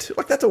afoot."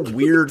 Like that's a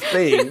weird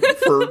thing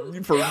for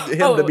him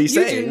to be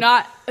saying. You do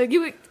not.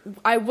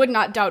 I would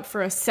not doubt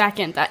for a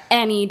second that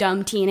any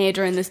dumb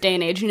teenager in this day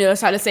and age knows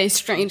how to say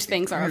strange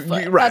things are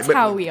afoot. Right, That's but-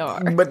 how we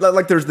are. But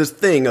like, there's this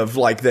thing of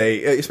like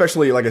they,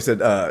 especially like I said,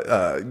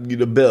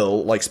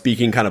 Bill like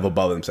speaking kind of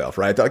above himself,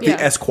 right? Like Yeah.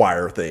 the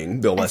Esquire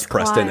thing, Bill S.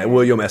 Esquire. Preston,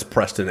 William S.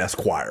 Preston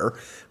Esquire,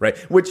 right?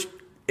 Which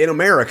in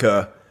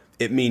America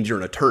it means you're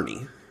an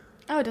attorney.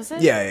 Oh, does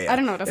it? Yeah. I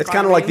don't know what It's Esquire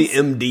kind of like the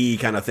means. MD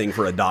kind of thing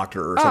for a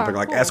doctor or something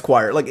like cool.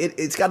 Esquire. Like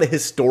it's got a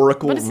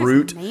historical But is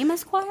root. his name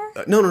Esquire?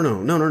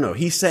 No.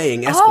 He's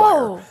saying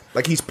Esquire. Oh.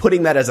 Like he's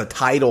putting that as a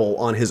title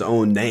on his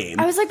own name.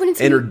 I was like, when it's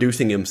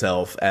introducing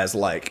himself as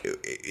like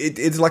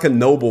it's like a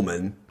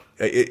nobleman.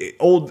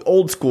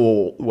 Old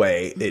school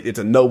way. It's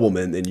a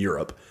nobleman in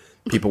Europe,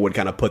 people would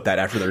kind of put that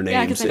after their names.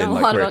 Yeah, because I know a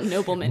lot about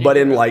noblemen. But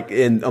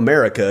in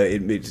America,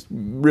 it's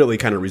really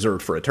kind of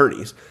reserved for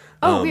attorneys.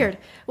 Oh, weird.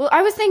 Well,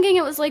 I was thinking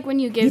it was like when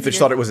you give. You just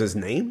thought it was his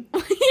name?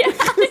 Yeah.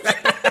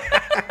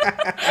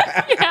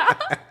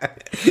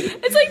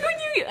 It's like when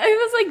it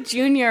was like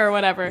Junior or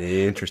whatever.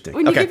 Interesting.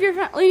 When you give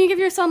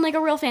your son like a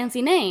real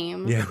fancy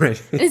name. Yeah,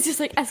 right. It's just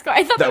like Esquire.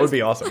 I thought that would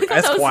be awesome.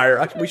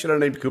 Esquire. We should have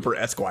named Cooper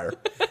Esquire.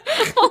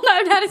 Well,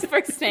 no, not his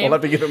first name. We'll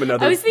have to give him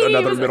another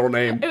middle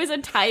name. It was a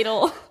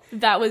title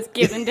that was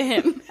given to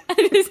him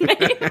and his name,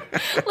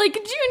 like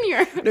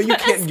Junior. No, you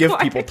can't give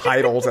people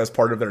titles as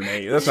part of their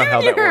name. That's not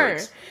how that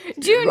works.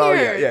 Junior. Oh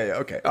yeah.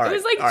 Okay, all right. It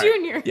was like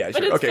Junior. Yeah,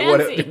 but sure. It's okay,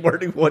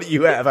 fancy. what do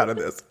you have out of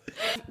this?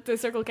 The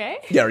Circle K.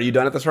 Yeah, are you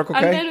done at the Circle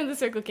K? I'm done with the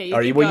Circle K.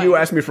 You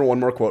asked me for one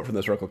more quote from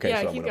the Circle K,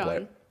 yeah, so I'm going to play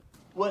it.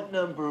 What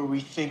number are we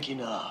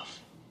thinking of?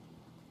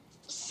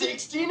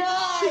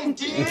 69,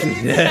 dude!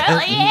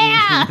 Hell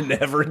yeah!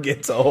 Never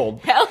gets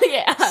old. Hell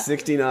yeah!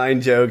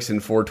 69 jokes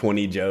and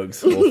 420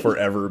 jokes will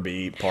forever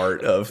be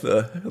part of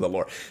the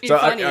lore. So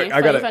funny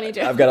I've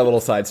got a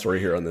little side story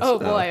here on this. Oh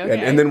boy,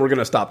 okay. And then we're going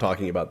to stop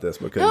talking about this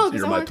because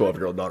you're my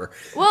 12-year-old daughter.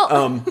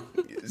 Well,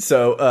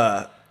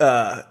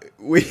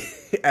 we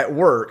at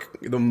work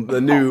the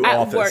new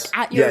office work,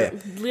 at your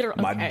literal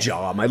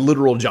my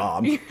literal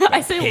job.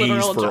 I say pays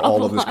literal for job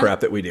all of this crap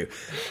that we do.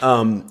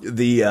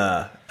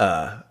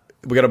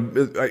 I got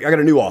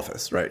a new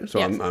office, right? So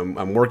yes.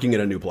 I'm working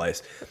at a new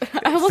place.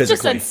 I almost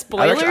just said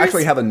spoilers. I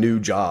actually have a new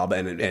job,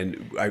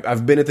 and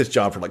I've been at this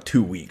job for like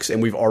 2 weeks, and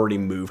we've already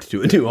moved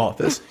to a new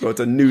office. So it's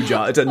a new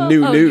job. It's a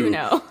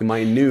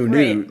my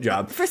new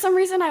job. For some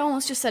reason, I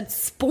almost just said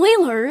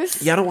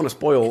spoilers. Yeah, I don't want to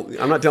spoil.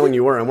 I'm not telling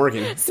you where I'm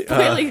working.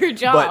 Spoiling your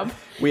job. But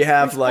we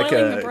have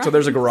so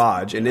there's a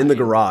garage, and in the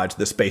garage,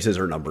 the spaces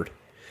are numbered.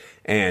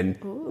 And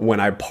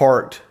when I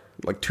parked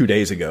like 2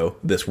 days ago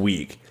this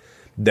week,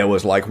 there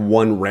was like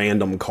one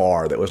random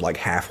car that was like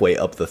halfway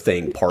up the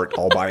thing parked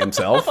all by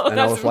himself. And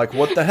I was like,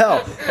 what the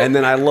hell? And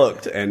then I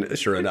looked, and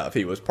sure enough,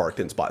 he was parked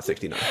in spot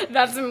 69.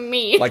 That's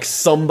me. Like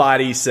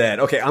somebody said,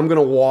 okay, I'm going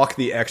to walk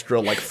the extra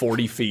like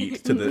 40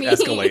 feet to the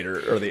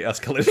escalator, or the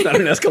escalator. It's not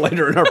an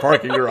escalator in our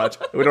parking garage.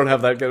 We don't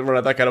have that. We're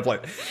not that kind of place.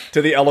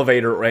 To the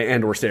elevator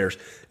and or stairs,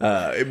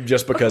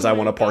 just because I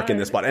want to park in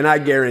this spot. And I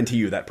guarantee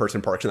you that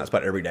person parks in that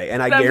spot every day.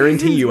 And I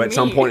guarantee you at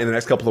some point in the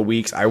next couple of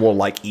weeks, I will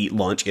like eat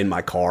lunch in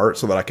my car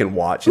so that I can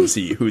watch and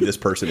see who this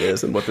person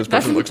is and what this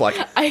person looks like.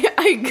 I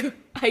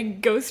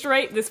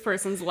ghostwrite this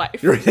person's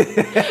life.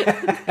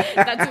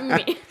 That's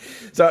me.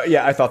 So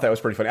yeah, I thought that was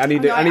pretty funny. I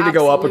need to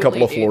go up a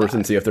couple of floors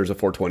and see if there's a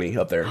 420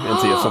 up there and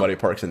see if somebody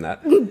parks in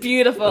that.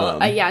 Beautiful.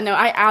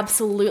 I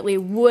absolutely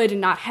would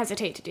not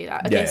hesitate to do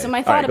that. Okay, so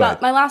my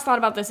last thought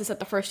about this is that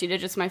the first 2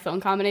 digits of my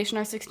phone combination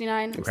are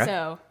 69. Okay.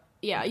 So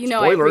yeah,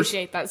 spoilers. I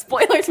appreciate that.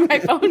 Spoilers for my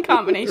phone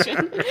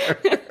combination.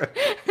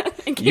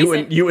 You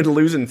and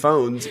losing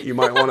phones, you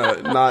might want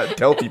to not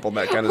tell people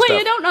that kind of stuff. Well,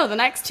 you don't know the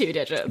next 2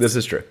 digits. This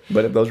is true,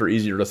 but those are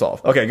easier to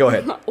solve. Okay, go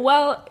ahead.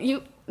 Well,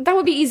 that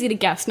would be easy to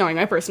guess knowing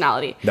my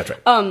personality. That's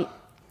right.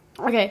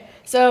 Okay,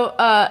 so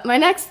my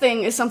next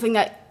thing is something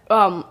that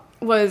I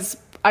was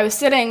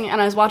sitting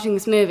and I was watching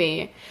this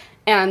movie,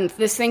 and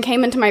this thing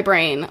came into my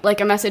brain,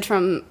 like a message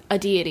from a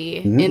deity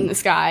in the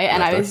sky,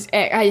 and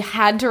I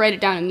had to write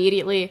it down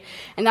immediately,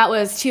 and that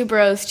was 2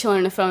 bros chilling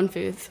in a phone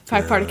booth,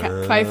 5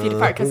 feet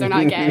apart because they're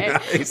not gay.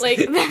 Nice. Like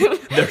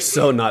they're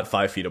so not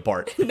 5 feet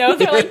apart. No,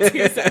 they're like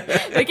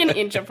 2, like an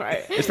inch apart.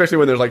 Especially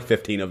when there's like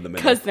 15 of them in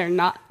because they're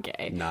not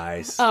gay.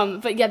 Nice.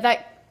 But yeah,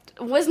 that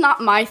was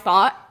not my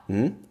thought.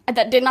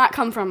 That did not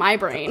come from my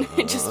brain.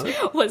 It just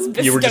was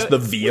bestowed. You were just the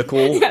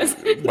vehicle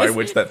by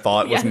which that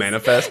thought was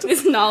manifest?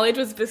 This knowledge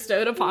was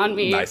bestowed upon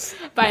me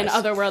by an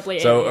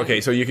otherworldly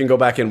alien. So you can go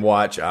back and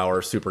watch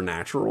our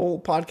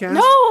Supernatural podcast?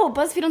 No,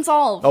 BuzzFeed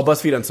Unsolved. Oh,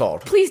 BuzzFeed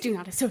Unsolved. Please do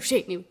not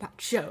associate me with that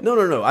show.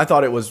 No. I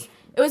thought it was...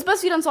 It was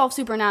BuzzFeed Unsolved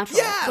Supernatural.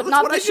 Yeah, but that's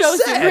not what the I show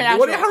just said.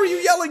 Supernatural. How are you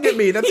yelling at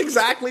me? That's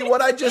exactly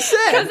what I just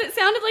said. Because it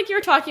sounded like you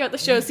were talking about the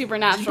show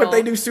Supernatural. But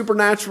they do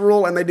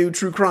Supernatural and they do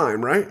true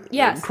crime, right?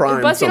 Yes.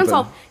 Crime BuzzFeed something.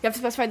 Unsolved. You have to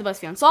specify the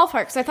BuzzFeed Unsolved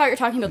part, because I thought you were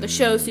talking about the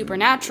show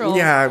Supernatural.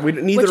 Yeah,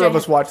 neither of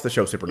us watched the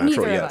show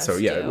Supernatural yet, so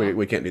yeah,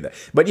 we can't do that.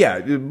 But yeah,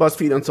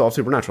 BuzzFeed Unsolved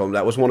Supernatural,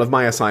 that was one of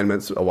my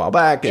assignments a while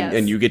back,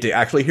 and you get to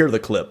actually hear the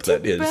clip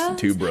that is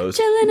 2 bros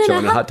chilling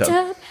in a hot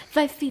tub.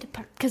 5 feet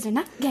apart, because they're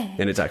not gay.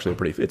 And it's actually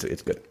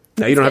it's good.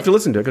 Now, you don't have to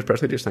listen to it because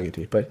Presley just sang it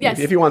to you. But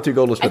if you want to,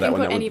 go listen to that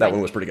one. That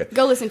one was pretty good.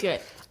 Go listen to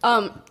it.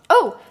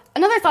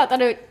 Another thought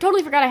that I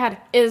totally forgot I had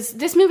is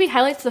this movie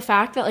highlights the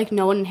fact that like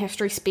no one in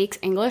history speaks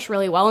English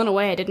really well in a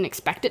way I didn't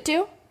expect it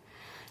to.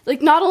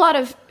 Like, not a lot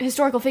of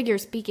historical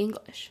figures speak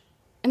English.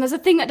 And there's a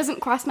thing that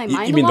doesn't cross my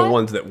mind. You mean the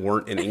ones that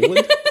weren't in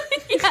England?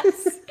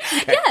 Yes.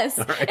 Okay. Yes,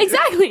 right.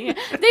 Exactly.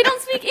 They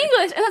don't speak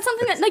English, and that's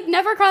something that like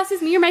never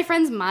crosses me or my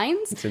friends'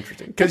 minds. It's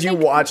interesting because you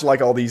watch like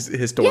all these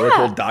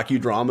historical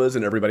docudramas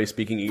and everybo's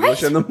speaking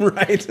English in them,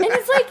 right? And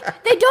it's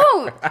like they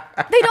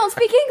don't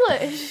speak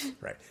English.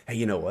 Right. Hey,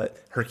 you know what?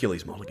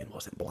 Hercules Mulligan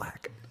wasn't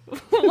black.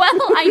 Well,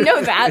 I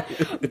know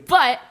that,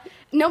 but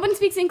No one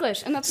speaks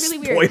English, and that's really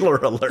weird. Spoiler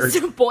alert.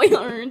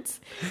 Spoilers.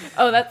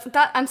 Oh,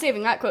 that. I'm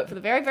saving that quote for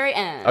the very, very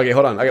end. Okay,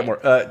 hold on. I got more.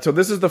 So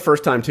this is the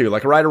first time, too.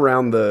 Like, right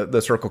around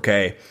the Circle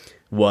K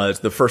was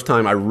the first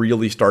time I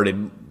really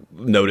started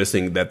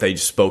noticing that they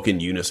spoke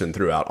in unison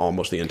throughout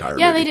almost the entire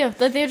movie. Yeah, they do.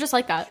 They're just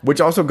like that. Which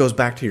also goes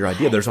back to your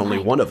idea. There's only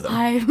one of them.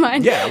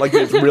 Yeah, like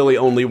there's really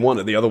only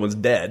one. The other one's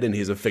dead, and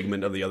he's a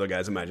figment of the other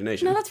guy's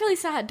imagination. No, that's really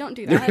sad. Don't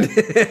do that.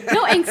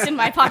 No angst in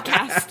my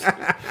podcast.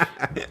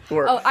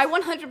 I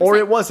 100%. Or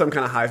it was some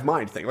kind of hive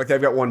mind thing. Like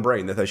they've got one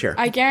brain that they share.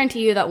 I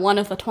guarantee you that one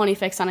of the 20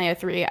 fics on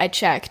AO3 I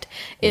checked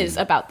is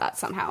about that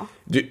somehow.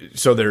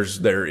 So there is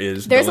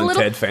Bill and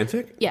Ted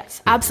fanfic?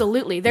 Yes,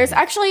 absolutely. There's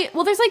actually,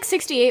 there's like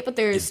 68, but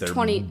there's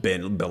 20.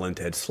 Bill and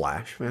Ted /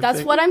 fanfic?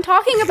 That's what I'm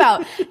talking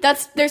about.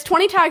 There's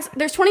 20 tags.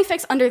 There's 20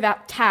 fics under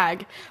that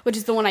tag, which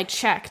is the one I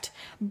checked.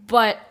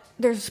 But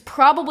there's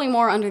probably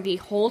more under the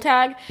whole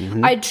tag.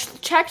 Mm-hmm. I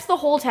checked the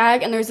whole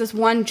tag, and there's this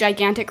one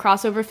gigantic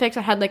crossover fic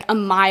that had like a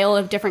mile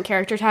of different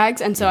character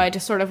tags, and so I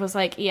just sort of was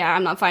like, yeah,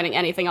 I'm not finding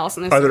anything else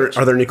in this. Are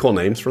there any cool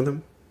names for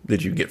them?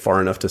 Did you get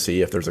far enough to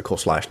see if there's a cool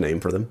 / name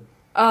for them?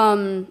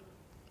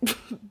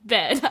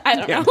 Bed. I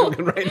don't know.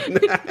 Right.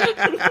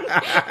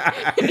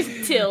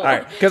 Till. All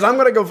right, because I'm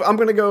gonna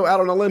go out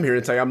on a limb here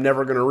and say I'm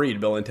never gonna read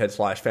Bill and Ted /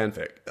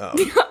 fanfic.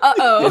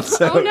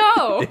 So oh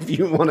no! If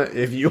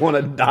you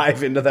wanna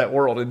dive into that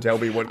world and tell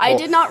me what I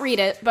did not read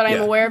it, but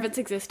I'm aware of its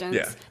existence.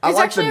 Yeah, I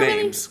like the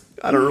names.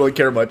 I don't really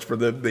care much for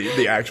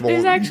the actual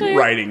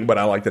writing, but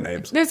I like the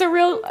names. There's a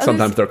real.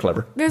 Sometimes they're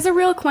clever. There's a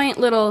real quaint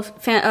little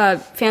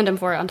fandom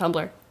for it on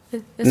Tumblr.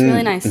 It's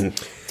really nice.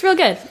 It's real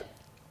good.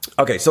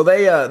 Okay, so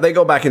they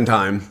go back in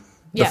time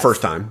the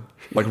first time.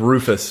 Like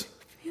Rufus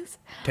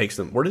takes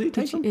them. Where did he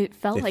take them? It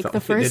felt like the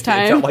first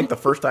time. It felt like the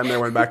first time they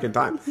went back in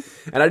time.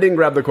 And I didn't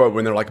grab the quote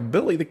when they're like,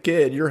 Billy the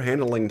Kid, you're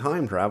handling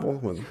time travel.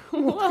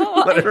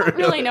 Whoa, I don't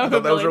really know who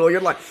that was a really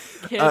good line.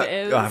 Kid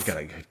is. Oh, I've got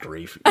a good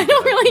grief. I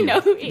don't really know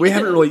who he We is.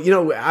 haven't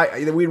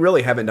really, we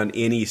really haven't done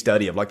any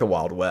study of like the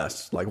Wild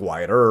West, like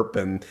Wyatt Earp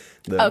and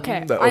the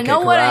I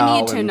know what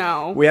I need to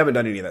know. We haven't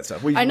done any of that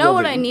stuff. I know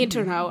what I need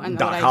to know. And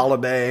Doc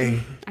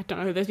Holliday. I don't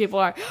know who those people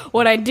are.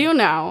 What I do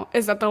know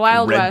is that the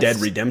Wild West... Red Dead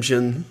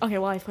Redemption. Okay,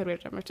 well, I played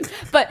Red Dead Redemption.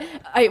 But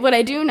what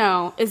I do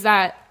know is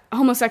that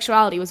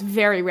homosexuality was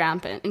very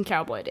rampant in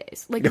cowboy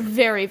days. Like,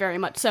 very, very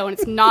much so. And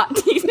it's not...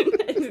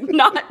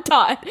 not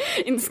taught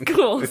in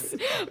schools,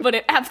 but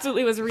it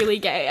absolutely was really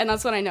gay, and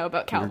that's what I know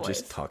about cowboys. You're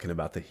just talking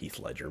about the Heath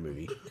Ledger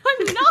movie.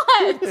 I'm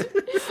not.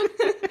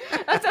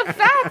 That's a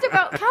fact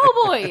about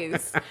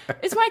cowboys.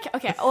 It's my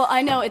okay. Well,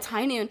 I know it's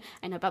High Noon.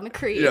 I know about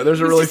McCree. Yeah, there's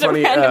a really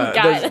funny.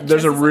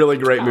 There's a really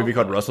great cowboy. movie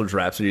called Rustler's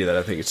Rhapsody that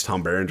I think it's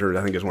Tom Berenger.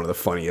 I think it's one of the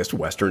funniest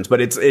westerns,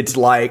 but it's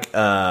like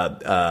what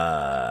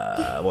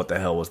the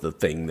hell was the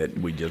thing that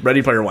we just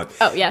Ready Player One?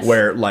 Oh yes,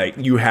 where like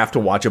you have to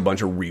watch a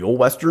bunch of real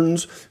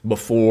westerns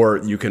before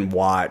you can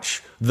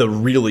watch the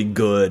really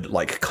good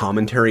like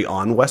commentary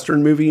on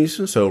Western movies.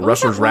 So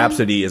Rustler's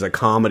Rhapsody is a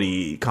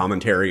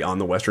commentary on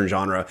the Western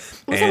genre.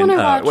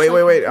 And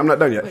wait, I'm not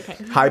done yet.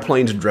 Okay. High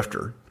Plains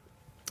Drifter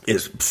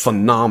is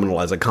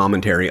phenomenal as a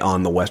commentary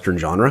on the Western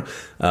genre,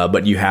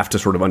 but you have to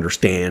sort of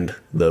understand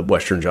the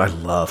Western genre. I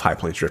love High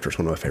Plains Drifter. It's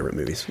one of my favorite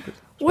movies.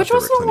 Which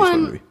was the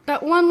one,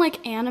 that one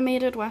like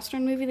animated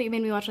Western movie that you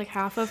made me watch like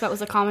half of? That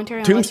was a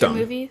commentary on a Western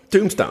movie?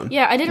 Tombstone.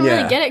 Yeah, I didn't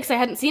really get it because I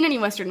hadn't seen any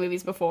Western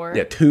movies before.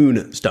 Yeah,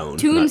 Tombstone.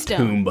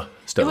 Tombstone. Tombstone.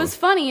 It was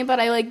funny, but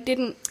I like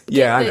didn't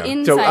get the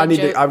inside so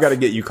jokes. I've got to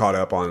get you caught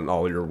up on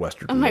all your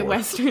Western. On my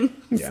Western.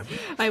 Yeah.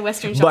 My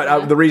Western genre.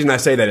 But the reason I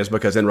say that is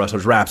because in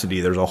Rustler's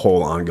Rhapsody, there's a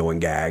whole ongoing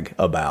gag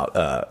about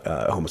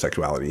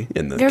homosexuality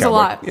in the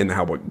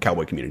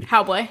cowboy community.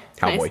 Cowboy.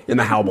 Nice. In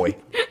the cowboy.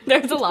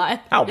 There's a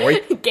lot.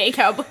 Cowboy. Gay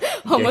cowboy.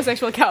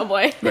 Homosexual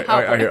cowboy. Right,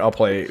 I'll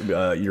play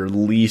your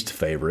least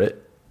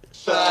favorite.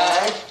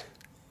 Fact.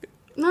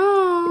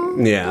 No.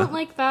 Yeah. I don't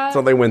like that.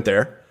 So they went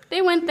there.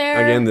 They went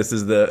there. Again, this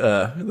is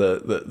the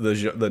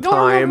don't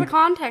time. know the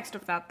context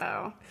of that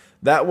though.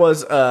 That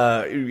was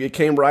it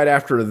came right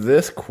after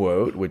this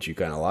quote, which you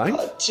kind of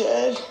like.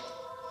 Ted.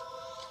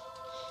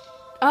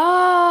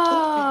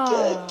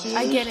 Oh,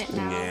 I get it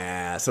now.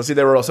 Yeah. So see,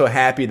 they were also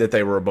happy that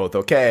they were both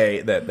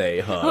okay, that they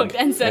hugged,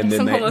 and said and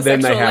some homosexual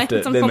then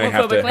they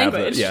have to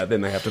language. then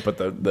they have to put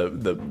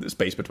the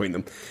space between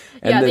them.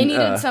 And yeah, they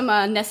needed some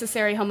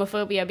necessary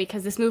homophobia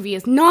because this movie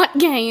is not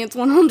gay; it's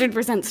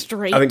 100%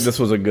 straight. I think this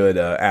was a good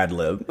ad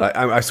lib.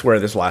 I swear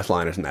this last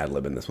line is an ad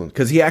lib in this one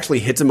because he actually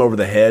hits him over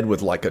the head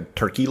with like a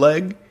turkey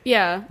leg.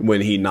 Yeah.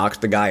 When he knocks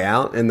the guy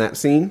out in that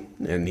scene,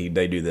 and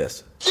they do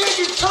this. Dude,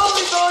 you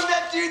totally boned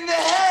that dude in the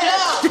head.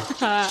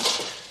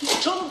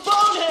 Total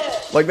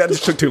bonehead. Like that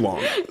just took too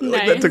long. Nice.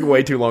 Like that took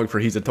way too long for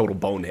he's a total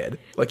bonehead.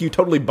 Like you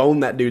totally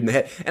boned that dude in the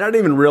head, and I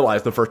didn't even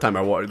realize the first time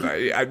I watched.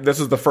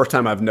 This is the first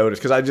time I've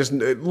noticed because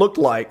it looked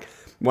like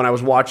when I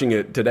was watching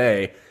it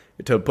today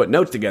to put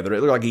notes together,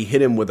 it looked like he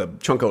hit him with a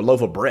chunk of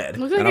loaf of bread,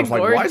 and I was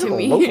like, why is it a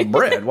loaf of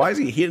bread? Why is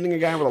he hitting a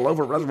guy with a loaf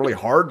of bread? That's really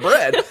hard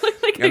bread.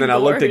 Like And then I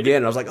looked again,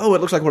 and I was like, oh,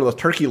 it looks like one of those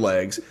turkey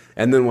legs.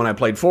 And then when I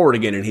played forward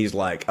again, and he's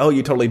like, oh,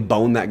 you totally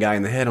boned that guy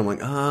in the head. I'm like,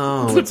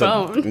 oh, it's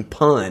a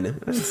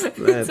pun. That's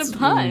It's a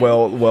pun.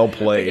 Well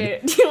played.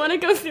 Okay, do you want to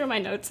go through my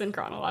notes in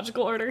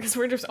chronological order? Because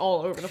we're just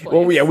all over the place.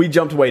 Well, yeah, we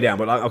jumped way down,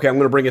 but okay, I'm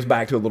going to bring us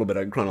back to a little bit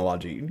of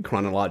chronology.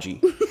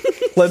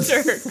 Let's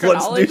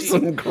do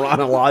some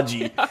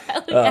chronology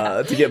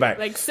to get back.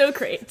 Like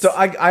Socrates. So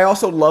I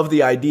also love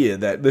the idea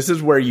that this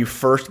is where you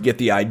first get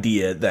the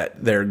idea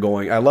that they're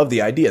going. I love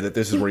the idea that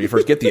this is where you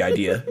first get the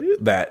idea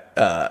that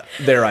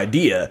their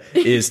idea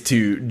is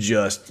to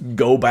just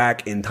go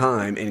back in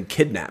time and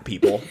kidnap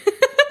people.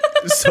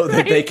 So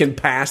that they can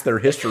pass their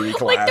history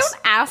class. Like, don't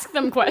ask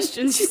them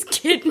questions. Just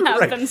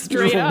kidnap them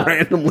straight up.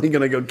 Randomly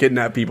going to go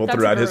kidnap people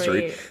throughout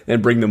history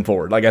and bring them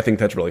forward. Like, I think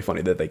that's really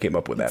funny that they came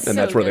up with that. And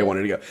that's where they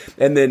wanted to go.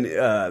 And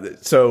then,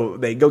 so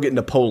they go get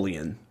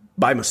Napoleon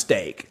by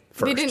mistake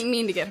first. They didn't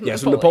mean to get him Napoleon.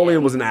 So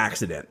Napoleon was an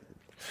accident.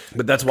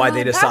 But that's why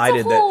they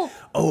decided that,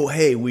 oh,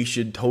 hey, we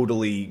should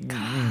totally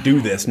do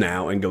this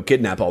now and go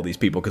kidnap all these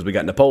people because we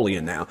got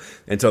Napoleon now.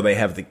 And so they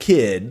have the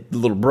kid, the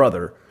little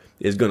brother,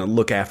 is going to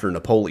look after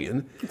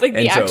Napoleon. Like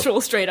the actual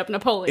straight up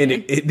Napoleon.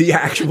 And the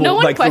actual, no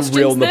one like the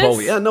real this?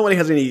 Napoleon. Yeah, nobody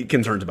has any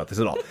concerns about this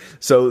at all.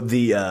 So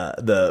the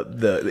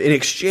in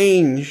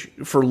exchange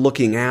for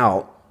looking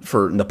out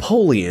for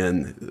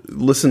Napoleon,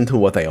 listen to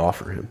what they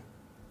offer him.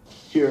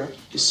 Here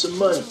is some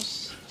money.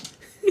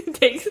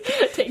 Takes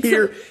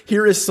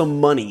Here is some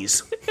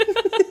monies.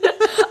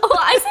 Oh,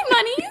 I say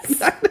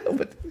monies. I know,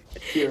 but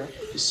here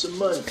is some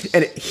money.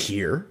 And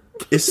here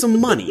is some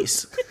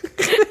monies.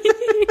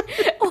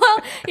 Well,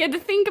 you had to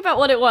think about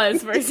what it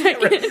was for a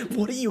second.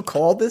 What do you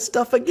call this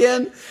stuff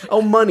again?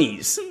 Oh,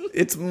 monies.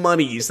 It's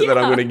monies that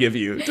I'm going to give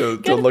you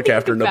to look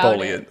after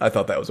Napoleon. I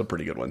thought that was a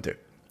pretty good one, too.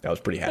 I was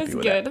pretty happy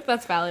with that.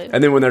 That's valid.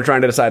 And then when they're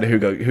trying to decide who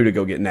to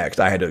go get next,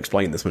 I had to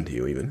explain this one to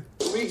you even.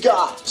 We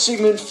got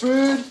Sigmund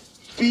Freud,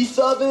 beef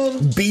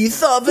oven.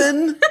 Beef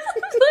oven?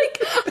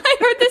 Like, I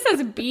heard this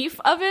as beef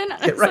oven.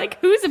 I was like,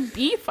 who's a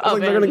beef oven?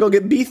 Like, they're going to go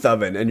get beef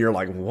oven. And you're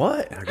like,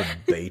 what? And I go,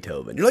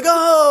 Beethoven. You're like,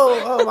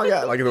 oh my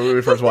God. Like, when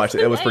we first watched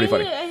it, it was pretty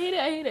funny. I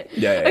hate it.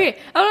 Yeah. Okay,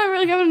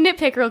 I'm going to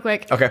nitpick real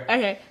quick.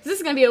 Okay. So this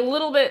is going to be a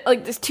little bit,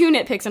 like, there's two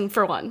nitpicks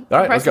for one. All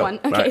right, Press let's go. one.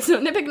 Okay, right. So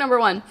nitpick number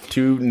one.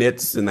 2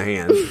 nits in the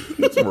hand.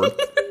 It's worth.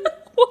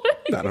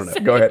 I don't know.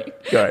 Saying? Go ahead.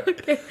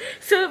 Okay.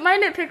 So my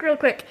nitpick real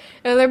quick.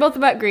 They're both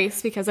about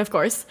Greece because, of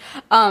course,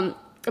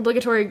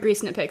 obligatory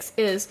Greece nitpicks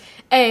is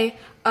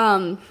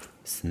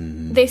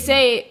they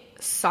say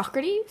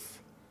Socrates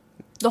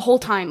the whole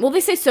time. Well, they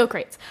say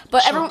Socrates,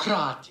 but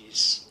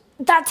Socrates.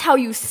 That's how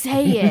you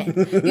say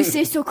it. You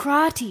say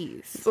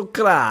Socrates.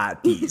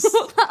 Socrates.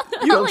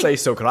 You don't say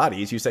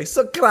Socrates. You say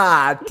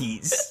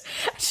Socrates.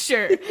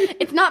 Sure.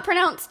 It's not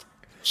pronounced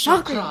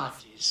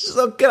Socrates.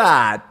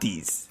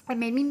 Socrates. It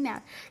made me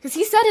mad. Because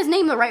he said his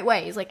name the right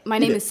way. He's like, my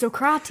name is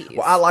Socrates.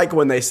 Well, I like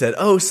when they said,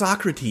 oh,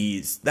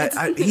 Socrates.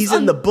 He's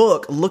in the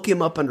book. Look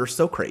him up under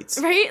Socrates.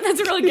 Right?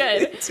 That's really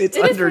good. It's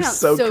under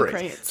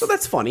Socrates. So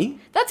that's funny.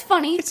 That's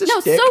funny. It's a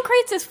shtick.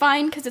 Socrates is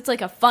fine because it's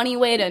like a funny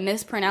way to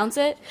mispronounce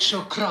it.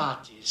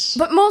 Socrates.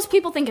 But most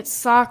people think it's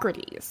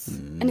Socrates.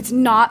 And it's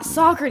not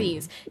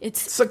Socrates.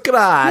 It's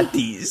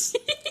Socrates.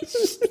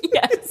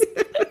 Yes.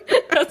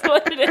 That's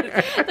what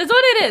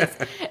it is.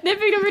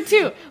 Nitpick number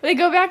 2. They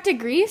go back to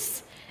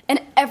Greece and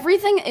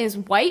everything is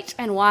white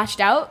and washed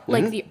out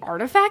like the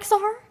artifacts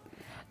are.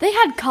 They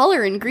had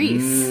color in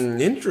Greece.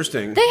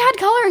 Interesting. They had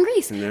color in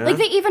Greece. Yeah. Like,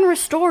 they even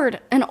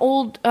restored an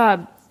old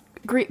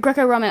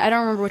Greco-Roman, I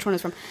don't remember which one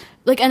it's from,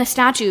 like, a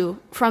statue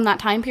from that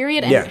time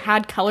period, and it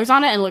had colors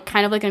on it and looked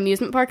kind of like an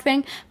amusement park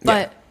thing.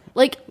 But,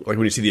 like when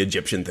you see the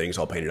Egyptian things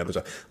all painted up and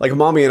stuff. Like,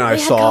 Mommy and I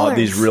saw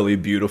these really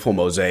beautiful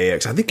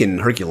mosaics, I think in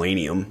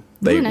Herculaneum.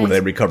 When they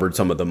recovered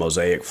some of the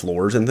mosaic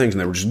floors and things, and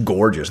they were just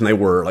gorgeous, and they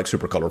were like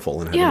super colorful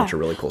and had a bunch of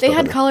really cool stuff. They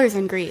had colors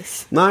in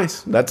Greece.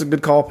 Nice. That's a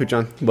good call,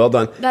 Puchan. Well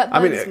done. That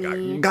I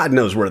mean, me. God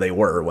knows where they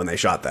were when they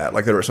shot that.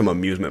 Like, there was some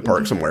amusement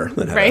park somewhere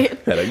that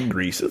had a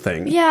Greece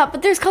thing. Yeah,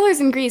 but there's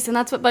colors in Greece, and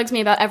that's what bugs me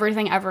about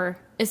everything ever,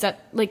 is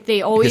that, like,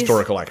 they always...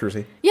 Historical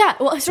accuracy? Yeah,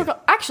 well,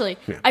 actually,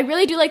 I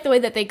really do like the way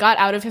that they got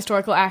out of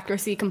historical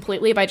accuracy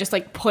completely by just,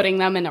 like, putting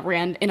them in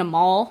a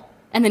mall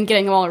and then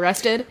getting them all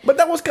arrested. But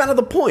that was kind of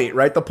the point,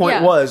 right? The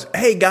point was,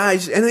 hey,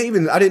 guys, and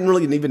I didn't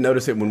really even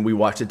notice it when we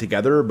watched it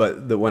together,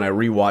 but when I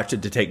rewatched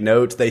it to take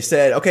notes, they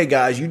said, okay,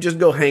 guys, you just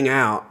go hang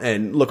out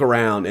and look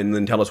around and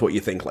then tell us what you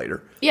think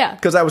later. Yeah.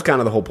 Because that was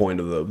kind of the whole point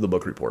of the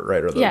book report,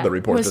 right? Or the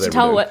report was that they to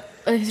tell were doing.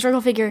 what a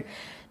historical figure...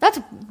 That's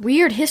a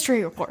weird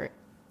history report.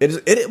 But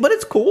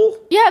it's cool.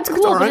 Yeah, it's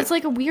cool, but it's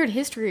like a weird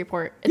history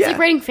report. It's like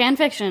writing fan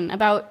fiction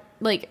about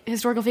like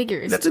historical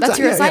figures. That's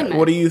exactly, your assignment.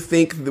 What do you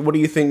think? What do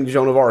you think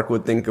Joan of Arc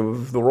would think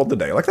of the world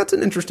today? Like, that's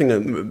an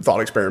interesting thought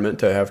experiment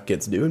to have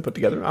kids do and put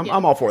together.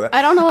 I'm all for that.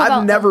 I don't know.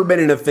 I've never been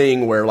in a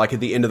thing where, like, at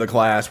the end of the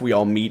class, we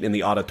all meet in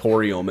the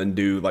auditorium and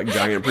do like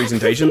giant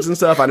presentations and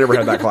stuff. I never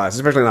had that class,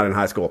 especially not in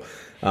high school.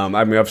 I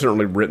mean, I've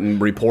certainly written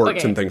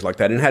reports and things like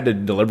that, and had to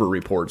deliver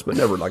reports, but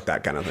never like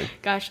that kind of thing.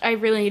 Gosh, I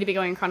really need to be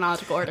going in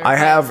chronological order. I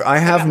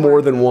have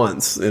more than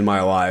once in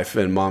my life,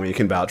 and Mommy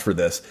can vouch for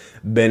this,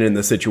 been in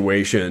the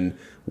situation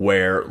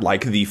where,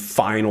 like, the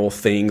final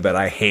thing that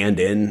I hand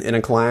in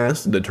a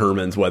class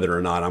determines whether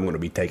or not I'm going to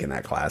be taking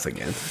that class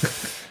again.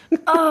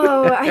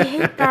 Oh, I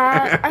hate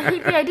that. I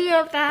hate the idea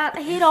of that.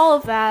 I hate all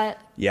of that.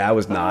 Yeah, I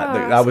was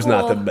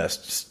not the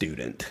best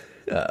student.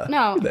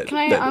 No, I'm going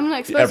to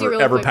expose you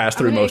real ever quick. passed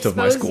through most of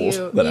my schools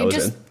that I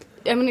was in.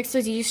 I'm going to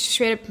expose you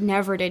straight up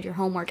never did your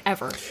homework,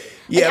 ever.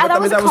 Yeah, like, but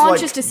that was a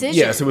conscious decision.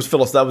 Yes, that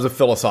was a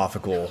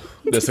philosophical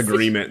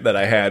disagreement that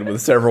I had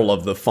with several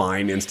of the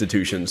fine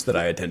institutions that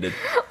I attended.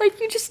 Like,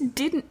 you just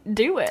didn't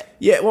do it.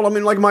 Yeah, well, I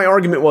mean, like, my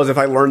argument was if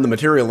I learn the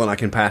material and I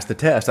can pass the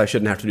test, I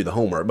shouldn't have to do the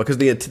homework, because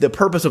the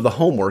purpose of the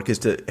homework is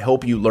to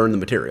help you learn the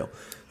material.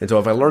 And so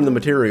if I learn the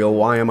material,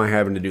 why am I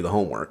having to do the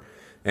homework?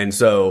 And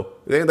so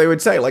they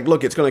would say, like,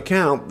 look, it's going to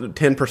count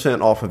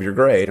 10% off of your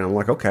grade. And I'm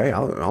like, okay,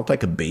 I'll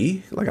take a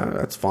B. Like,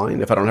 that's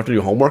fine. If I don't have to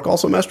do homework all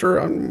semester,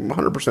 I'm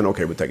 100%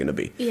 okay with taking a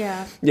B.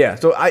 Yeah. Yeah,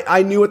 so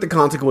I knew what the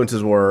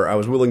consequences were. I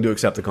was willing to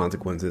accept the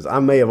consequences. I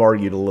may have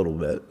argued a little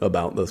bit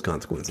about those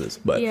consequences,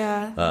 but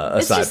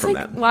aside from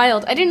that.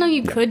 Wild. I didn't know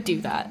you could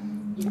do that.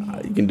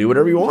 You can do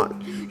whatever you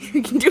want.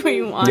 You can do what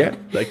you want. Yeah,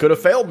 they could have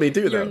failed me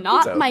too, though. You're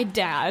not my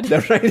dad.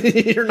 That's right.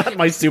 You're not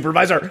my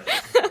supervisor.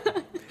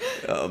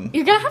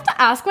 You're gonna have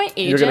to ask my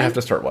agent. You're gonna have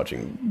to start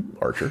watching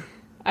Archer.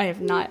 I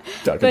have not.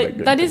 But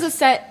that is a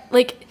set,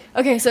 like,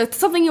 okay, so it's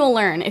something you'll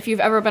learn if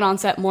you've ever been on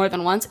set more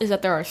than once, is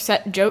that there are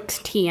set jokes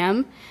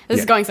TM.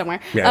 This is going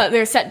somewhere. Yeah.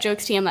 There's set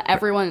jokes TM that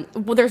everyone,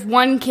 well, there's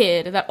one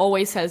kid that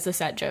always says the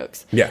set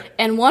jokes. Yeah.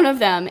 And one of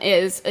them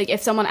is, like,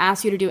 if someone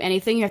asks you to do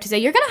anything, you have to say,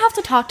 you're gonna have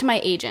to talk to my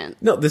agent.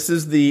 No, this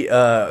is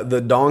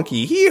the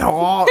donkey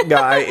hee-haw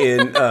guy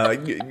in,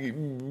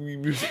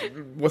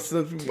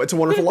 It's a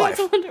Wonderful Life.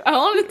 I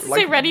wanted to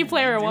say Ready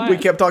Player One. We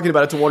kept talking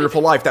about It's a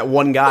Wonderful Life. That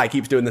one guy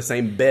keeps doing the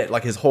same bit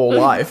like his whole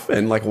life,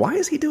 and like, why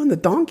is he doing the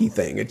donkey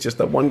thing? It's just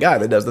that one guy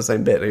that does the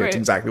same bit. It's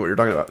exactly what you're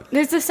talking about.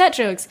 There's the set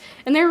jokes,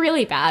 and they're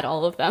really bad,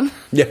 all of them.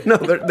 Yeah, no,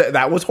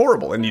 that was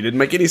horrible, and you didn't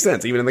make any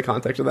sense, even in the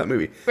context of that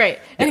movie. Right.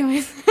 Yeah.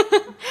 Anyways,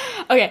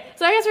 okay,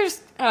 so I guess we're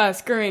just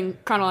screwing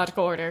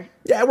chronological order.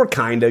 Yeah, we're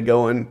kind of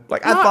going.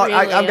 Like,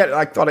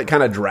 I thought it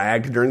kind of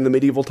dragged during the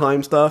medieval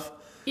time stuff.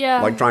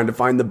 Yeah. Like trying to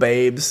find the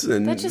babes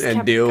and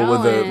deal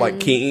with the, like,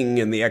 king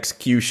and the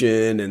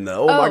execution and the,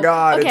 my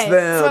God, okay. it's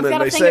them, so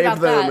and they saved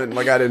them. And,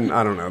 like, I don't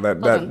know.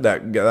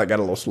 That got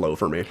a little slow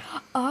for me.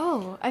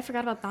 Oh, I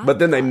forgot about that. But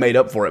then they made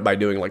up for it by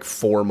doing, like,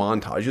 4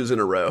 montages in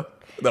a row.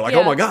 They're like,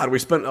 oh my God, we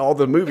spent all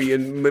the movie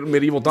in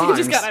medieval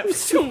times. We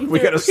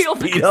got to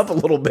speed up a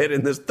little bit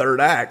in this third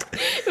act.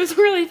 It was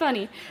really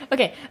funny.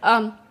 Okay,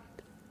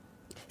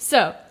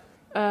 so,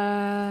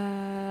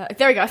 there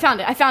we go. I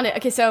found it.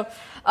 Okay, so,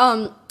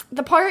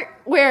 the part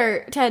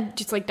where Ted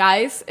just, like,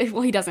 dies,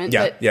 well, he doesn't,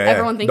 but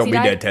everyone thinks he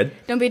died. Don't be dead, Ted.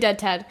 Don't be dead,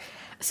 Ted.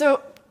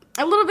 So,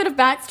 a little bit of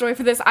backstory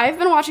for this. I've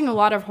been watching a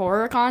lot of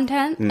horror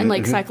content and,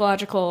 like,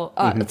 psychological,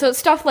 so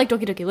stuff like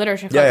Doki Doki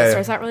Literature Club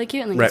starts out really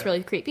cute and then gets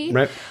really creepy.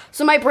 Right.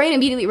 So my brain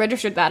immediately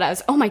registered that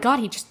as, oh my God,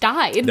 he just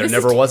died. There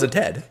never was a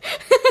Ted.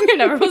 There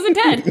never was a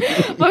Ted.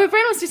 But my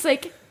brain was just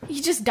like, he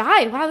just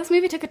died. Wow, this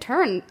movie took a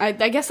turn. I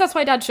guess that's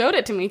why Dad showed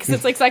it to me, because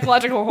it's like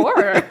psychological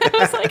horror.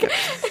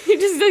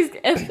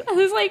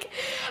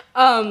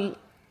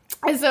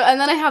 And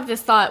then I have this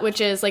thought,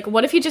 which is like,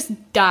 what if he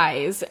just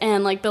dies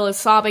and like Bill is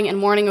sobbing and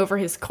mourning over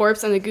his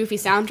corpse, and the goofy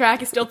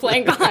soundtrack is still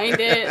playing behind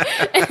it?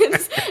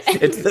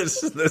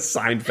 It's the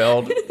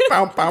Seinfeld,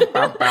 bow, bow,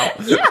 bow, bow.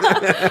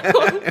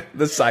 Yeah,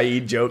 the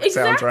Saeed joke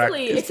soundtrack.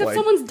 Exactly, except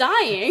someone's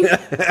dying. And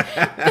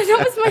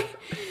that was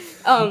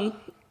my,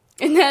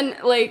 and then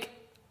like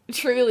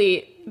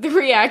truly the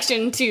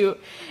reaction to,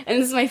 and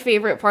this is my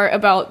favorite part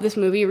about this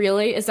movie,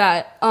 really, is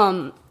that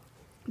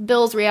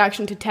Bill's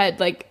reaction to Ted,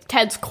 like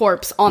Ted's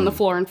corpse on the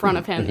floor in front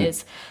of him,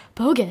 is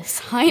bogus,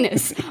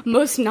 heinous,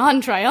 most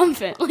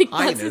non-triumphant. Like,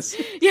 heinous?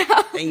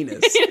 Yeah.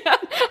 Anus. Yeah.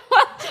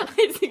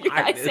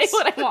 I say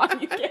what I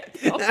want. You can't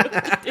tell me what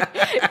to do.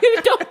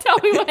 You don't tell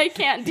me what I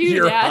can't do,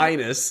 Your Dad.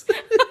 Highness.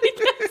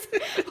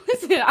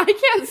 Listen, I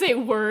can't say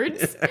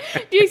words.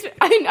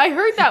 I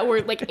heard that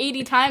word like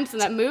 80 times in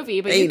that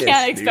movie, but Anus, you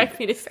can't expect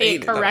me to say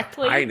it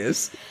correctly.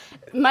 Highness.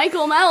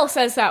 Michael Mell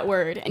says that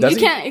word, and you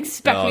can't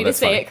expect me to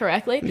say it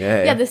correctly.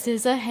 Yeah, this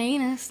is a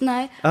heinous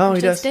night. Oh,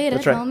 he does. Stayed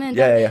That's at right. home and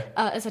Yeah.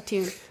 As a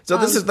tune. So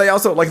this is, they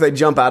also, like, they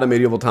jump out of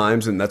medieval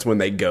times, and that's when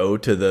they go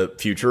to the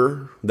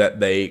future that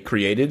they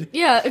created.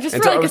 Yeah, just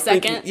for like a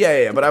second.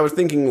 Yeah, but I was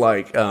thinking,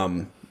 like,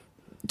 I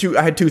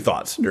had 2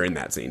 thoughts during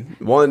that scene.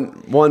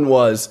 One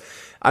was,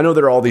 I know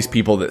there are all these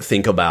people that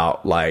think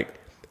about, like,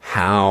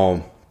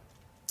 how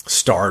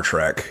Star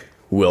Trek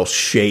will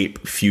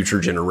shape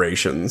future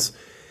generations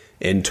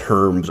in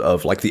terms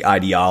of like the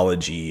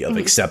ideology of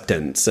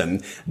acceptance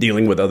and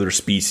dealing with other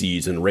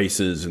species and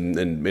races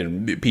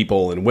and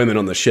people and women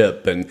on the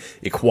ship and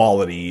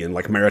equality and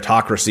like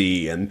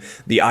meritocracy and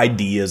the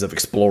ideas of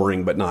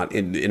exploring but not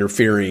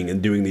interfering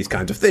and doing these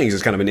kinds of things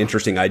is kind of an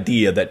interesting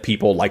idea that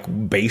people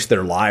like base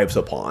their lives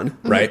upon,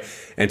 right?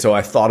 And so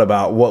I thought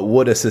about what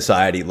would a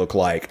society look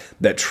like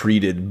that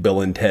treated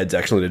Bill and Ted's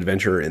Excellent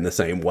Adventure in the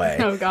same way,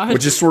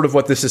 which is sort of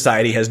what this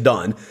society has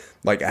done.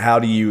 Like, how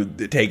do you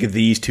take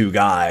these two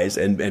guys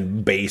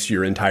and base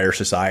your entire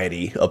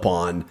society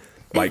upon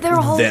like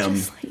them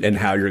and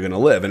how you're going to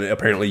live? And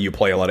apparently you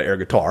play a lot of air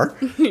guitar.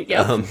 But you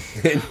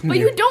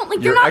don't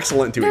like you're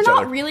excellent to each other. They're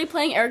not really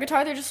playing air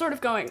guitar. They're just sort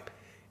of going.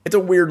 It's a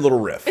weird little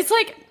riff. It's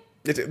like.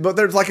 But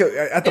there's like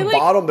at the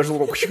bottom, there's a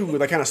little whew,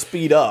 they kind of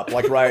speed up,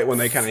 like right when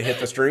they kind of hit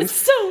the strings. It's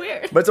so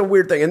weird. But it's a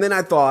weird thing. And then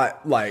I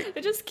thought, like,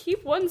 they just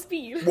keep one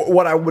speed.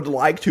 What I would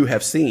like to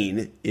have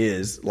seen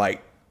is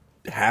like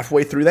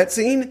halfway through that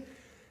scene,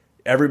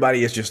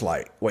 everybody is just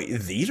like, wait,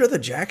 these are the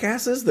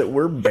jackasses that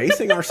we're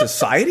basing our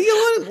society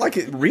on? Like,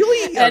 it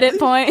really? Edit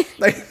point.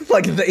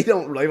 Like they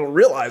don't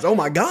realize, oh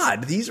my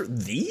God, these are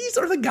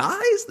the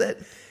guys that.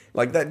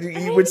 Like that,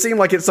 it would seem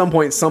like at some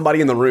point somebody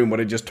in the room would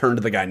have just turned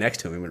to the guy next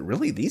to him and went,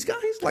 "Really, these guys?"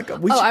 Like,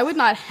 I would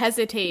not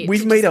hesitate.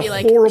 We've made a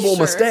horrible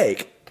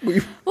mistake.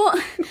 Well,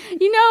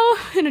 you know,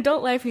 in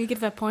adult life, when you get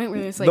to that point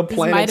where it's like, this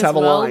might as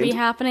well be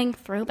happening.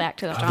 Throwback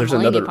to the John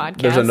Mulaney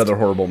podcast. There's another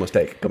horrible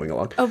mistake coming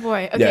along. Oh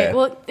boy. Okay. Yeah.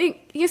 Well,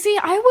 you see,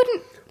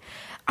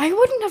 I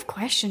wouldn't have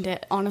questioned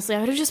it, honestly. I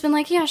would have just been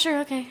like, yeah,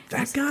 sure, okay.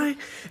 That guy?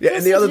 Yeah,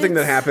 and the other thing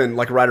that happened,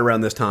 like, right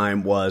around this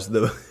time was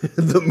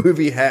the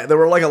movie there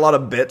were, like, a lot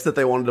of bits that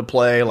they wanted to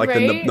play, like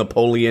the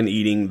Napoleon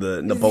eating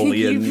the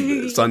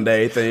Napoleon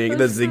Sunday thing,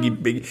 the Ziggy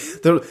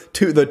Biggy.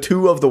 The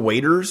two of the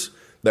waiters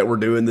that were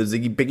doing the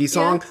Ziggy Biggy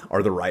song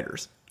are the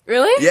writers.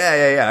 Really?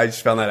 Yeah. I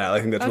just found that out. I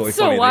think that's really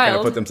funny. Wild. They kind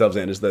of put themselves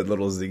in as the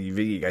little Ziggy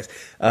Biggy guys.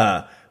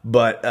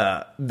 But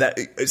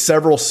that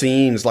several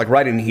scenes, like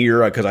right in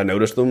here, because I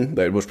noticed them.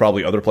 There was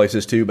probably other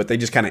places too, but they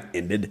just kind of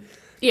ended.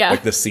 Yeah.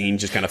 Like the scene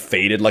just kind of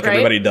faded, like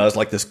everybody does,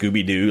 like the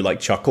Scooby-Doo, like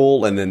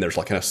chuckle, and then there's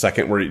like a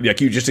second where like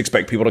you just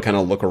expect people to kind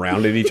of look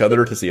around at each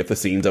other to see if the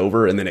scene's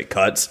over, and then it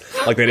cuts.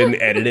 Like they didn't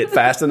edit it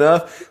fast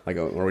enough. Like,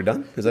 oh, are we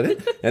done? Is that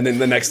it? And then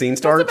the next scene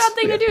starts. That's a bad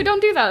thing to do.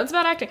 Don't do that. It's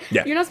bad acting.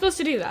 Yeah. You're not supposed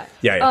to do that.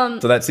 Yeah.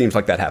 So that seems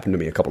like that happened to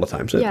me a couple of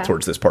times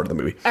towards this part of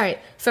the movie. All right.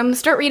 So I'm going to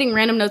start reading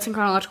random notes in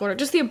chronological order,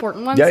 just the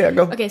important ones. Yeah,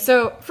 go. Okay,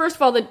 so first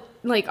of all, the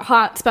like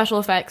hot special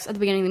effects at the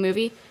beginning of the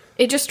movie,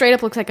 it just straight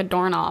up looks like a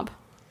doorknob.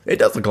 It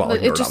does look a lot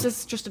like a doorknob.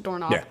 It's just a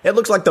doorknob. Yeah, it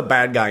looks like the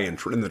bad guy in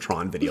the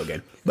Tron video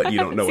game, but you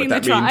don't know what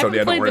that means, so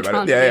yeah, don't worry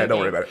about it. Yeah, don't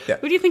worry about it. Yeah.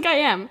 Who do you think I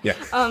am? Yeah.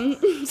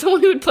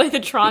 Someone who would play the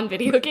Tron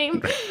video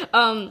game.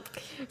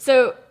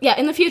 So, yeah,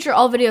 in the future,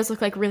 all videos look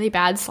like really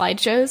bad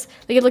slideshows.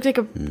 Like, it looked like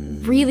a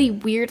really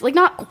weird, like,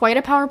 not quite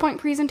a PowerPoint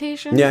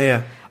presentation.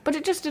 Yeah. But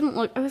it just didn't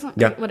look, it wasn't,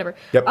 whatever.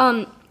 Yep.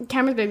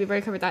 Cameras Baby, we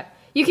already covered that.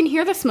 You can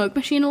hear the smoke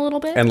machine a little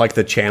bit. And like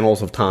the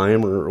channels of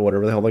time or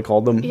whatever the hell they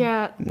called them.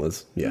 Yeah. It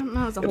was it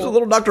was a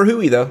little Doctor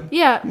Who-y though.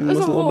 Yeah. It was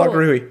a little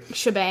Doctor Who-y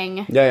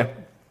shebang. Yeah.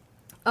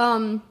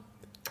 Oh,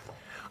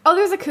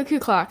 there's a cuckoo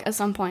clock at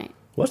some point.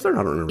 Was there?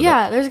 I don't remember.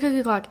 Yeah, there's a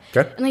cuckoo clock.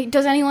 Okay. And like,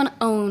 does anyone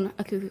own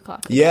a cuckoo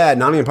clock? Yeah,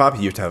 Nani and Poppy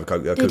used to have a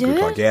cuckoo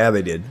clock. Yeah,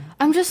 they did.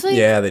 I'm just like...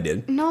 Yeah, they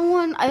did. No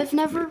one... I've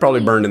never... Probably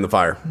burned in the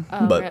fire.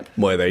 Oh, but, rip.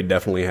 boy, they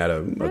definitely had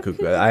a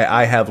cuckoo.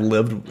 I have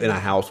lived in a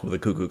house with a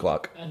cuckoo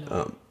clock. It's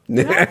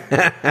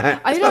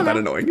not that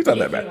annoying. It's not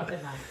that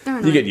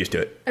bad. You get used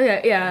to it.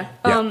 Okay, yeah.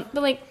 But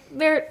like,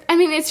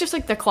 it's just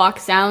like the clock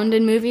sound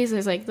in movies.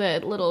 There's like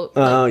the little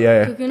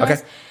cuckoo noise.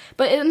 Okay.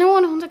 But no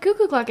one owns a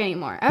cuckoo clock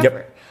anymore,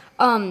 ever.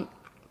 Yep.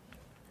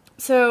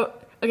 So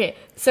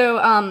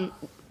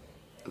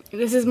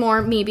this is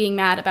more me being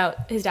mad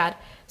about his dad.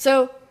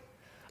 So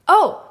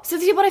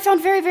what I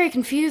found very, very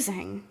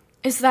confusing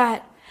is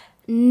that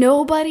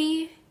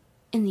nobody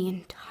in the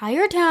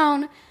entire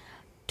town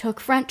took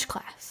French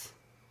class.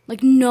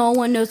 Like, no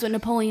one knows what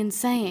Napoleon's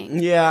saying.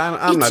 Yeah,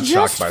 I'm not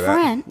shocked by that.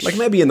 French. Like,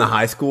 maybe in the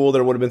high school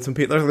there would have been some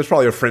people. There's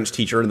probably a French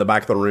teacher in the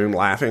back of the room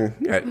laughing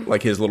at,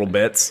 like, his little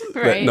bits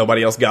that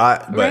nobody else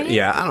got. But,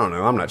 yeah, I don't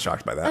know. I'm not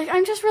shocked by that. Like,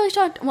 I'm just really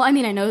shocked. Well, I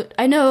mean,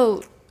 I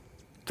know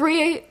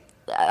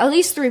at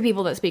least three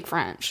people that speak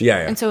French. Yeah.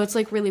 And so it's,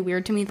 like, really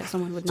weird to me that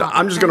someone would not.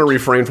 I'm just going to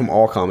refrain from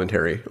all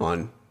commentary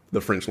on the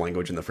French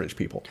language and the French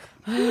people.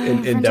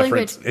 In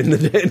deference.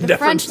 The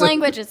French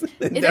language is...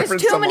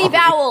 There's too many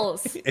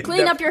vowels.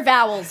 Clean up your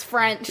vowels,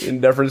 French. In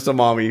deference to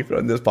Mommy,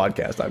 on this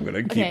podcast, I'm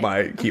going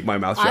to keep my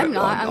mouth shut. I'm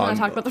not. I'm going to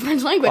talk about the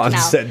French language on now.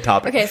 said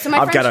topic. Okay, so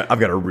I've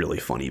got a really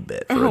funny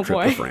bit for a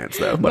trip to France,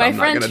 though, but I'm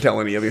not going to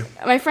tell any of you.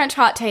 My French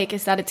hot take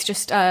is that it's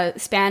just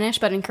Spanish,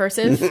 but in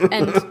cursive,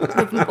 and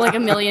with like a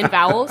million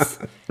vowels.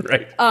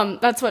 Right.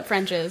 That's what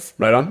French is.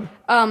 Right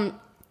on.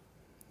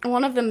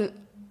 One of them...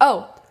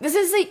 Oh, this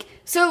is like...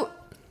 So,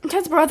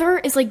 Ted's brother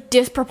is like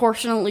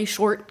disproportionately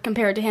short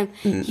compared to him.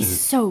 Mm-hmm. He's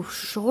so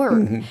short.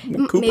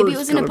 Mm-hmm. Maybe it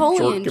was a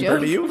Napoleon joke.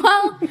 Compared to you?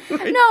 Well,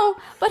 right. No,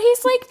 but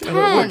he's like 10.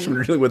 Well, it works when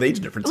you're dealing with age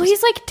differences. Well,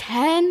 he's like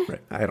 10. Right.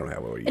 I don't know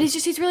how old he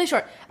is. He's really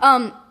short.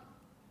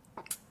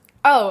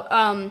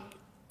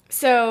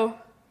 So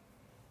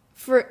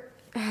for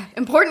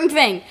important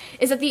thing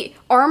is that the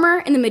armor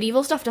in the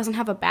medieval stuff doesn't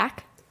have a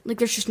back. Like,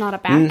 there's just not a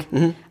back.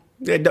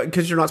 Yeah,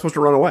 because you're not supposed to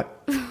run away.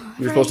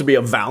 You're supposed to be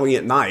a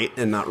valiant knight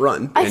and not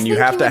run. And you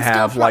have to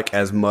have like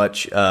as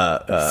much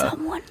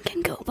someone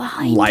can go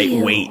behind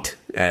lightweight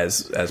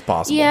as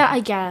possible. Yeah, I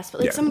guess.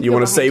 But like, someone you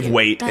want to save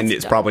weight, and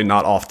it's probably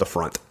not off the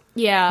front.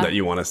 Yeah, that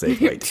you want to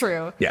save weight.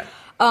 True. Yeah.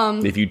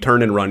 If you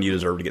turn and run, you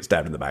deserve to get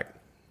stabbed in the back.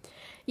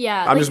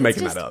 Yeah, I'm just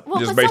making that up. Well,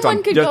 just but based someone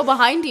on could go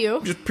behind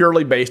you. Just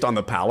purely based on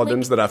the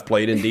paladins that I've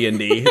played in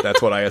D&D. That's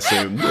what I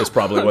assume is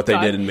probably what they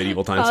did in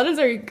medieval times. Paladins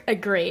are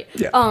great.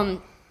 Yeah.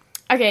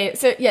 Okay,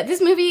 so yeah, this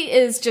movie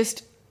is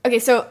just okay.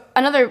 So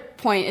another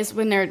point is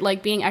when they're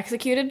like being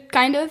executed,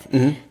 kind of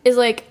is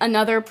like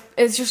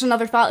just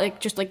another thought, like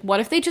just like what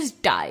if they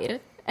just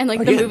died and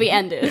like the movie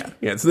ended?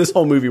 Yeah. So this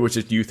whole movie was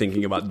just you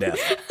thinking about death.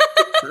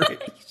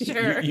 Right?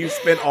 Sure. You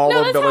spent all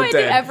of that's Bill how and I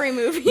Ted. do every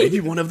movie. Maybe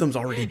one of them's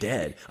already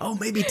dead. Oh,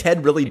 maybe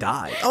Ted really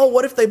died. Oh,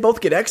 what if they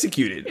both get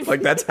executed?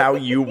 Like, that's how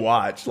you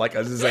watch like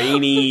a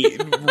zany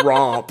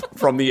romp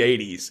from the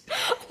 80s.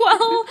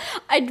 Well,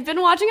 I'd been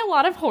watching a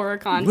lot of horror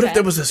content. What if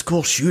there was a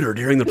school shooter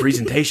during the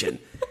presentation?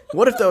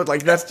 What if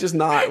that's just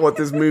not what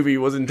this movie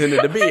was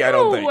intended to be, I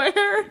don't think.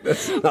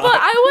 But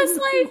I was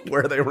like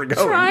where they were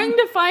going. Trying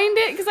to find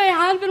it because I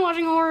had been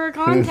watching horror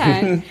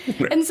content.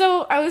 And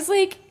so I was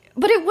like,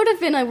 but it would have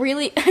been I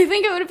think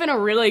it would have been a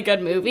really good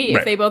movie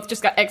if they both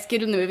just got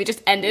executed and the movie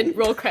just ended,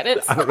 roll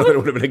credits. I don't know that it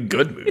would have been a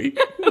good movie.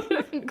 It would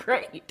have been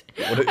great.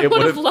 I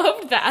would have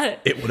loved that.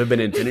 It would have been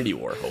Infinity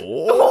War.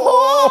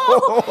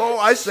 Oh,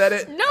 I said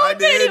it. No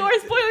Infinity War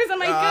spoilers on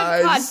my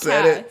good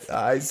podcast.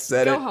 I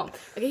said it. Go home.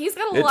 Okay, he's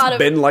got a lot of...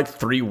 It's been like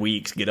 3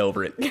 weeks. Get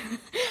over it.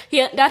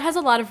 Dad has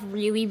a lot of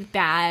really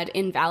bad,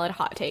 invalid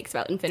hot takes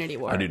about Infinity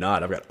War. I do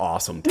not. I've got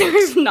awesome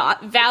takes. They're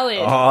not valid.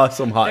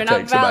 Awesome hot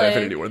takes about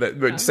Infinity War.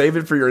 But save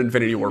it for your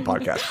Infinity War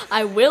podcast.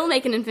 I will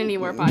make an Infinity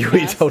War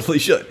podcast. You totally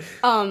should.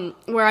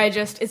 Where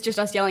it's just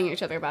us yelling at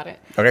each other about it.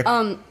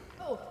 Okay.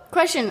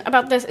 Question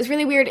about this is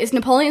really weird. Is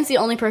Napoleon's the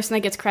only person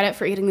that gets credit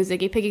for eating the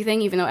Ziggy Piggy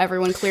thing, even though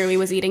everyone clearly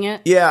was eating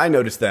it? Yeah, I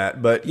noticed that,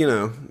 but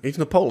he's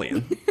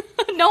Napoleon.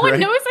 No one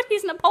knows that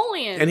he's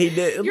Napoleon. And he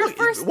did. Your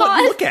first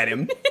thought. Look at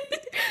him.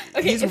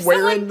 Okay, he's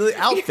wearing the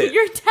outfit.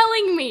 You're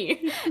telling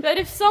me that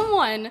if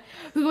someone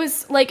who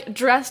was like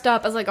dressed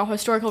up as like a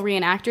historical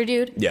reenactor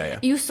dude,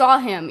 you saw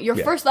him, your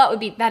first thought would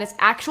be that is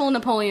actual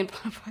Napoleon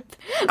Bonaparte.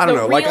 I don't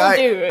know. Like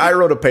I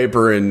wrote a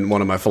paper in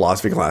one of my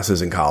philosophy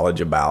classes in college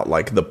about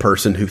like the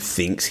person who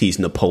thinks he's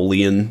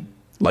Napoleon.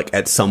 Like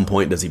at some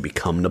point, does he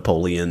become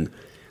Napoleon?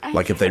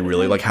 Like if they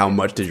really like, how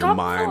much does your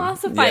mind?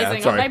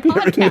 Philosophizing on my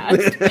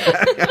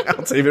podcast.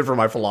 I'll save it for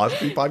my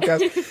philosophy podcast.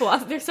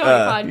 There's so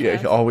many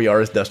podcasts. Yeah, all we are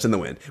is dust in the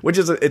wind, which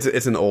is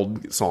it's an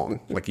old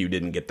song. Like you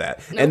didn't get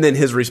that. No. And then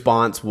his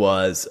response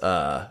was,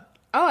 I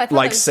thought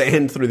like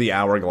sand through the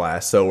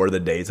hourglass, so are the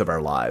days of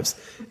our lives.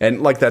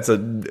 And like that's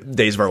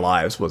Days of Our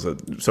Lives was a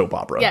soap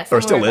opera,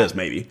 or still is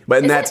maybe.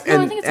 But that's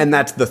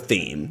the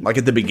theme. Like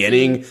at the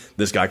beginning,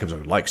 this guy comes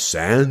over like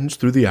sands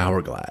through the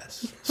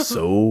hourglass,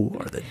 so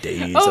are the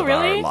days of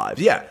our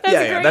lives. Yeah,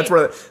 that's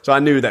where. So I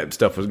knew that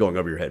stuff was going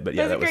over your head, but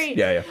yeah, that was great.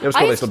 It was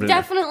I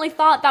definitely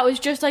thought that was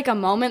just like a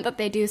moment that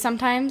they do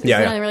sometimes.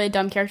 Really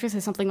dumb characters say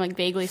something like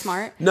vaguely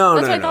smart. No,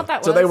 that's what I thought that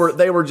was. So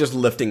they were just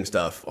lifting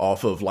stuff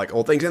off of like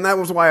old things, and that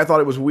was why I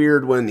thought it was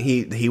weird when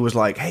he was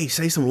like, hey,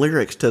 say some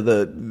lyrics to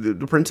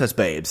the Princess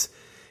Babes,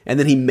 and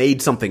then he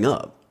made something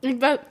up.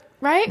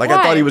 Right? Like,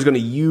 I thought he was going to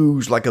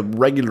use like a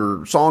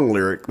regular song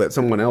lyric that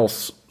someone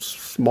else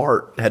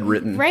smart had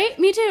written. Right?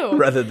 Me too.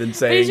 Rather than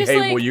saying,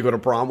 hey, will you go to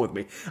prom with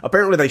me?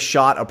 Apparently they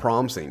shot a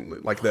prom scene.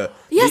 Like the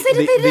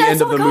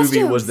end of the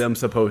movie was them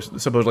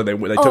supposedly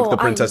they took the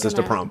princesses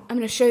to prom. I'm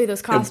going to show you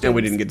those costumes. And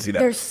we didn't get to see that.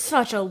 There's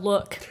such a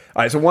look.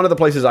 All right, so one of the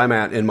places I'm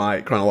at in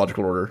my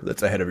chronological order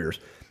that's ahead of yours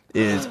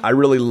is I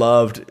really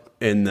loved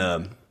in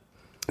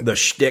the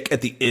shtick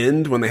at the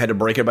end when they had to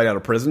break everybody out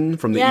of prison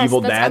from the evil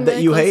dad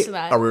that you hate.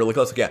 Oh, we're really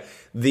close. Yeah.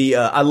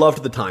 I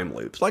loved the time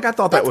loops. Like I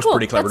thought that was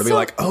pretty clever to be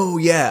like, oh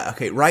yeah,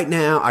 okay, right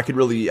now I could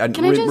really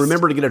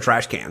remember to get a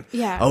trash can.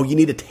 Yeah. Oh, you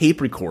need a tape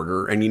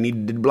recorder and you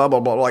need blah blah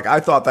blah. Like I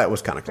thought that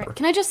was kind of clever.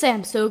 Can I just say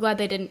I'm so glad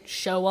they didn't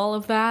show all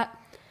of that.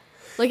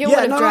 Like it would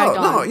have dragged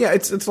on. No, yeah,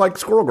 it's like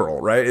Squirrel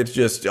Girl, right? It's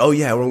just, oh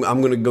yeah,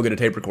 I'm going to go get a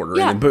tape recorder,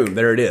 and then boom,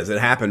 there it is. It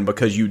happened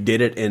because you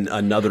did it in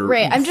another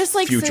I'm just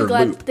like so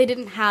glad loop. They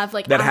didn't have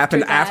like that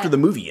happened after the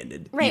movie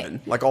ended. Right,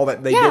 even like all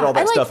that they did all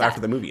that stuff after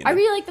the movie ended. I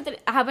really like that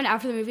it happened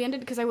after the movie ended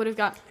because I would have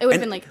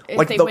been like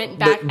if they went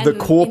back. The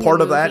cool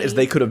part of that is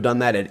they could have done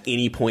that at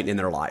any point in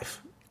their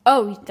life.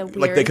 Oh, the weird.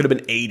 Like they could have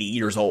been 80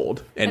 years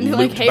old and looped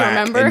like, hey, back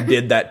remember? And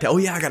did that. Oh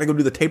yeah, I got to go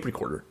do the tape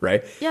recorder,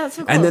 right? Yeah, that's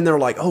so cool. And then they're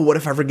like, oh, what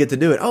if I forget to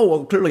do it? Oh,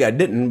 well, clearly I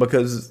didn't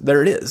because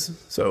there it is.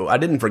 So I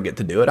didn't forget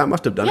to do it. I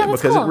must have done it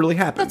because it really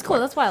happened. That's cool.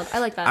 That's wild. I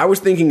like that. I was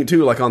thinking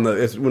too, like when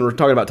we're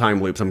talking about time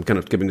loops, I'm kind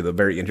of skipping to the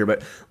very end here,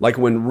 but like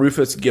when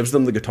Rufus gives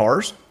them the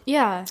guitars.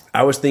 Yeah.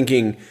 I was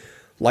thinking,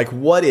 like,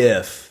 what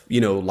if,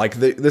 like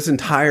this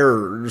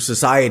entire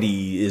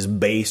society is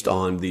based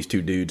on these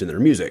two dudes and their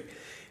music.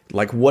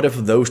 like, what if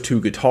those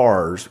two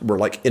guitars were,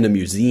 like, in a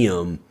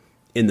museum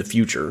in the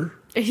future?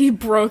 He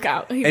broke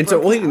out.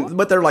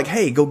 But they're like,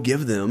 hey, go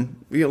give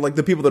them, like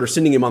the people that are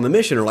sending him on the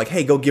mission are like,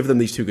 hey, go give them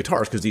these two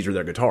guitars because these are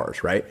their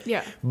guitars, right?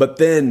 Yeah. But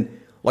then,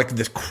 like,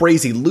 this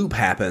crazy loop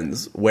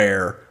happens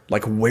where,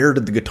 like, where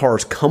did the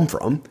guitars come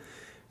from?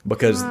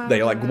 Because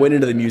they, like, went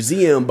into the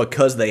museum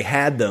because they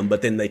had them,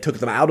 but then they took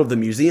them out of the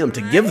museum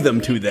to give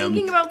them to them.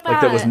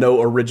 Like, there was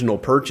no original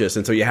purchase.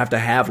 And so you have to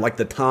have, like,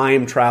 the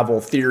time travel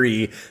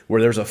theory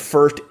where there's a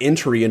first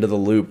entry into the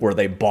loop where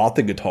they bought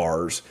the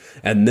guitars,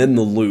 and then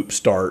the loop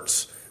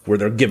starts where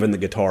they're given the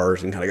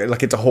guitars, and kind of,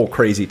 like, it's a whole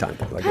crazy time.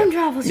 Like, time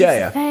travel's just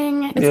a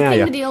thing. It's a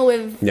thing to deal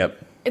with.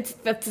 Yep.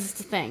 That's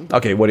just a thing.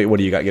 Okay, what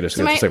do you got? Get us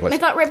so my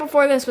thought right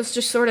before this was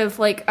just sort of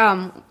like,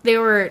 they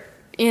were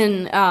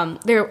in,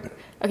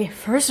 okay,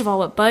 first of all,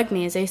 what bugged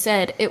me is they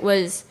said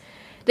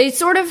they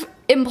sort of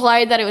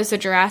implied that it was the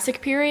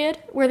Jurassic period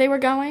where they were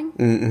going.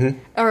 Mm-hmm.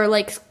 Or,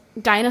 like,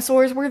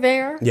 dinosaurs were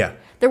there. Yeah.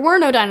 There were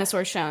no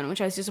dinosaurs shown, which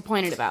I was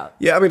disappointed about.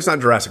 Yeah, I mean, it's not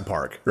Jurassic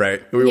Park,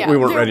 right? We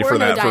weren't ready for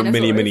that for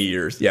many, many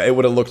years. Yeah, it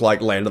would have looked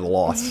like Land of the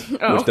Lost,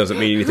 which doesn't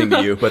mean anything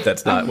to you, but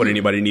that's not what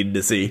anybody needed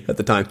to see at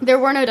the time. There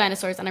were no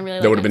dinosaurs, and I really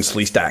liked There would have been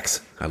Slee Stacks.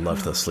 I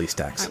loved those Slee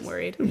Stacks. I'm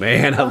worried.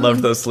 Man, I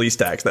loved those Slee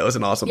Stacks. That was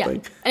an awesome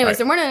thing. Anyways,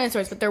 there were no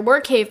dinosaurs, but there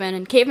were cavemen,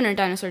 and cavemen and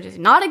dinosaurs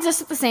did not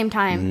exist at the same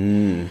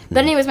time. Mm. But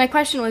anyways, my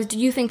question was, do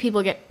you think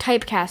people get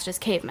typecast as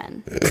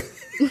cavemen?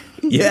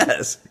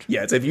 Yes.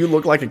 If you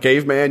look like a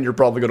caveman, you're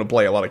probably going to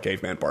play a lot of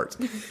caveman parts.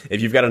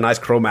 If you've got a nice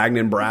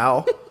Cro-Magnon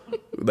brow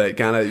that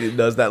kind of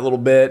does that little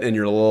bit, and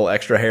you're a little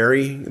extra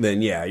hairy,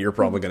 then yeah, you're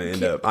probably going to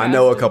end up. I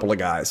know a couple of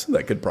guys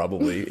that could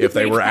probably, if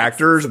they were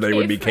actors, they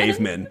would be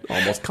cavemen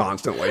almost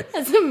constantly.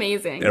 That's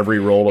amazing. Every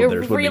role of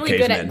theirs would be cavemen.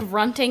 You're really good at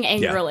grunting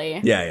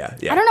angrily. Yeah.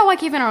 I don't know why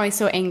cavemen are always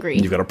so angry.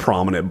 You've got a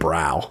prominent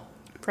brow.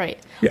 Right.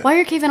 Yeah. Why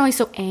are cavemen always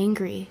so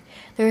angry?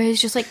 There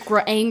is just like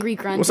angry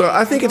grunting. Well, so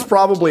I think it's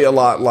probably a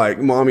lot like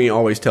Mommy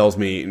always tells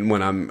me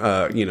when I'm,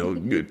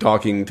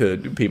 talking to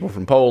people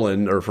from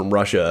Poland or from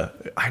Russia.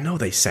 I know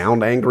they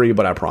sound angry,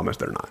 but I promise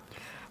they're not.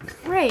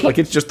 Right. Like,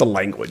 it's just the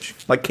language.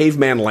 Like,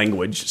 caveman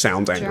language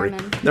sounds angry.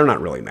 German. They're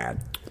not really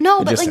mad.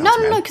 No, but like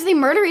no, because they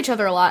murder each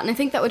other a lot, and I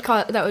think that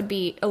would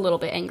be a little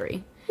bit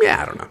angry.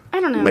 Yeah,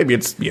 I don't know. Maybe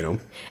it's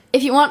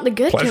if you want the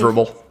good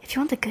pleasurable. If you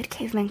want the good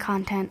caveman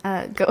content,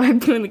 go. I'm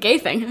doing the gay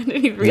thing. I didn't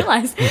even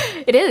realize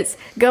it is.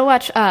 Go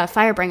watch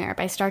Firebringer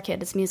by Star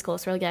Kid. It's a musical.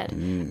 It's really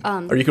good.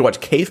 Or you could watch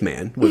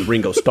Caveman with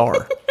Ringo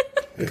Starr.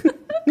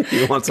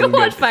 You want some Go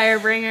watch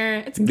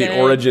Firebringer. It's good. The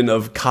origin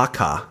of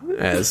caca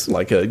as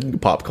like a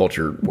pop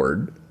culture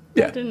word.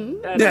 Yeah. I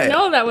didn't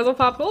know that was a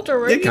pop culture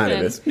word. It kind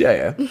of is.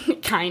 Yeah.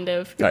 Kind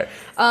of. All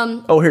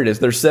right. Here it is.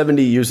 There's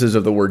 70 uses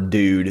of the word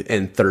dude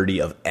and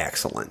 30 of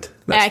excellent.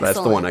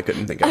 That's the one I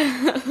couldn't think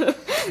of.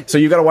 So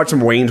you got to watch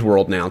some Wayne's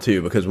World now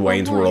too, because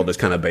Wayne's World is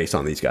kind of based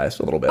on these guys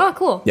a little bit. Oh,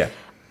 cool. Yeah.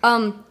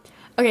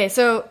 Okay,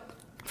 so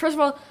first of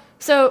all,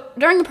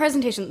 during the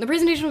presentation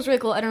was really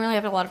cool. I don't really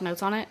have a lot of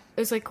notes on it.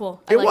 It was like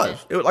cool. I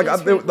liked it.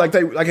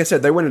 Like I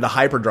said, they went into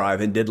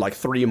hyperdrive and did like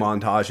 3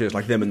 montages,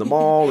 like them in the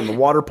mall, in the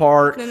water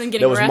park. And then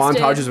getting there was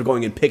arrested. montages of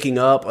going and picking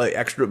up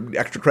extra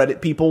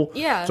credit people.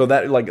 Yeah. So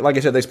that like I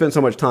said, they spent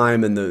so much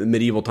time in the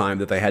medieval time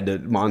that they had to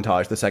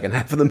montage the second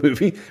half of the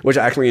movie, which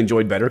I actually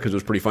enjoyed better because it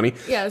was pretty funny.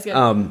 Yeah, it was good.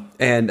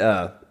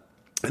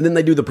 And then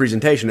they do the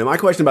presentation. And my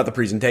question about the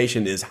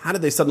presentation is, how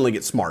did they suddenly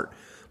get smart?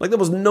 Like, there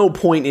was no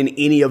point in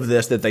any of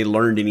this that they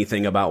learned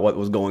anything about what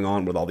was going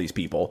on with all these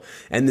people.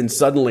 And then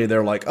suddenly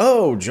they're like,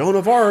 oh, Joan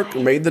of Arc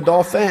made the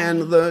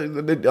Dauphin.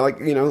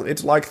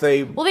 It's like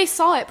they... Well, they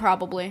saw it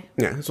probably.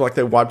 Yeah, it's like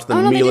they watched the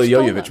Mila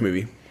Jovovich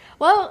movie.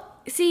 Well,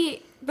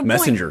 see...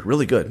 Messenger,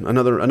 really good.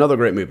 Another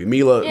great movie.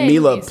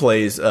 Mila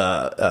plays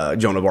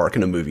Joan of Arc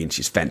in a movie, and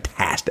she's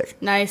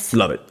fantastic. Nice.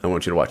 Love it. I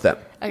want you to watch that.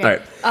 Okay.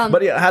 All right.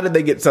 But yeah, how did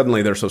they get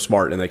suddenly they're so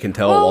smart and they can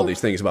tell all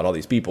these things about all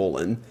these people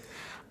and...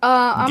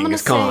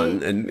 Genghis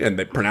Khan, and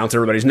they pronounce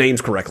everybody's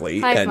names correctly.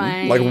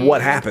 Like,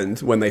 what happened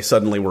when they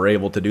suddenly were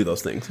able to do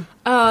those things?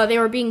 They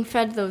were being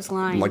fed those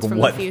lines from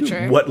the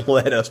future. What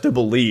led us to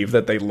believe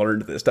that they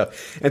learned this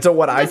stuff? And so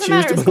what I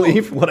choose to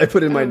believe, what I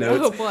put in my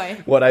notes,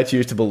 what I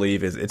choose to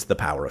believe is it's the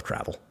power of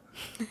travel.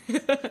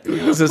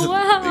 This is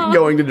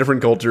going to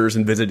different cultures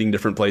and visiting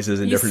different places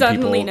and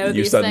different people.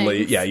 You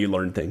suddenly you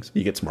learn things.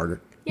 You get smarter.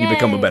 Yay. You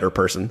become a better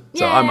person.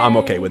 So I'm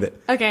okay with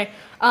it. Okay.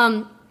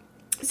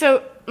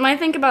 So my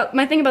thing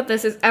about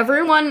this is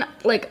everyone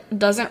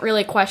doesn't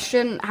really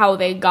question how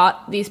they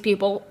got these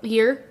people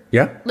here.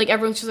 Yeah. Like,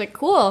 everyone's just like,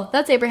 cool,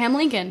 that's Abraham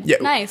Lincoln. Yeah.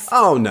 Nice.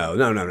 Oh, no.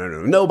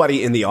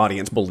 Nobody in the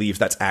audience believes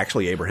that's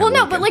actually Abraham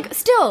Lincoln. Well, no, but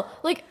still,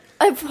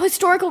 a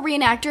historical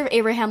reenactor of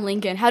Abraham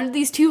Lincoln. How did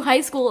these two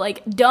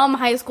dumb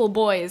high school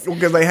boys?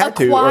 Because they had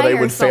to, or they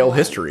would fail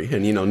history,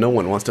 and no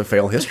one wants to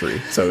fail history.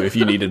 So if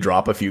you need to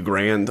drop a few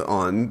grand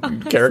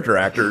on character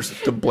actors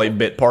to play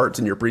bit parts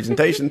in your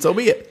presentation, so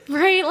be it.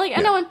 Right,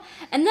 I know.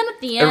 And then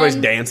at the end,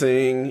 everybody's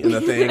dancing in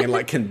the thing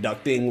and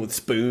conducting with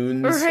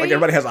spoons. Right. Like,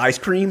 everybody has ice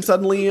cream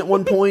suddenly at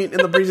one point in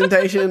the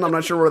presentation. I'm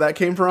not sure where that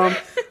came from.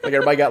 Like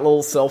everybody got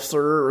little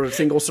self-serve or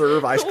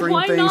single-serve ice cream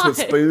Why things not? with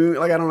spoon.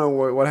 Like I don't know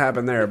what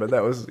happened there, but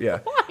that was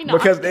Why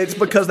not?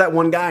 Because that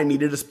one guy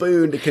needed a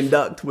spoon to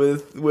conduct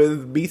with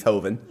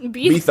Beethoven.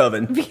 Beef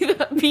oven.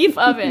 Beef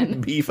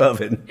oven. Beef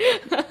oven.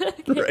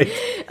 Right.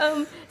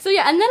 So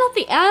yeah, and then at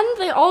the end,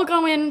 they all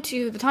go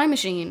into the time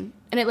machine,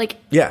 and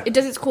it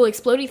does its cool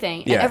explodey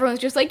thing, and everyone's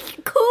just like,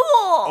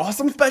 cool,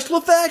 awesome special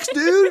effects,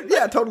 dude.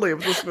 Yeah, totally.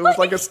 It was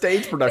like a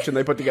stage production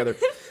they put together.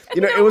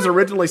 It was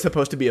originally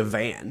supposed to be a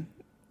van.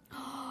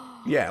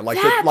 Yeah,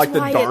 like the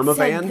Dharma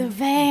van. The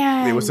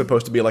van. It was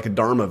supposed to be like a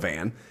Dharma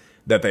van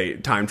that they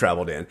time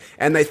traveled in,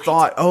 and they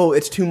thought, oh,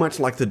 it's too much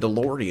like the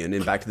DeLorean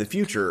in Back to the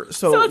Future,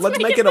 so let's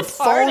make it a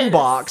phone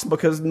box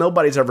because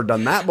nobody's ever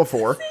done that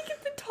before.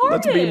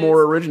 Let's be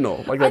more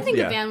original. Like I think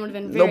the van would have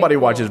been very Nobody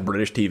cool. watches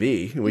British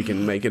TV. We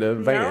can make it a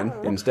van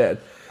instead.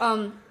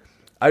 Another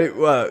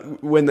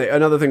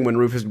thing when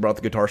Rufus when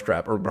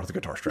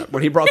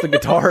he brought the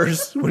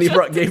guitars,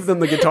 gave them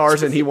the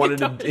guitars and he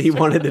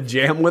wanted to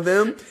jam with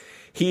them.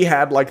 He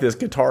had like this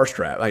guitar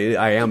strap. I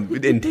am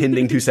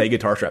intending to say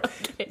guitar strap.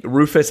 Okay.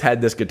 Rufus had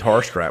this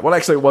guitar strap. Well,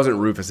 actually, it wasn't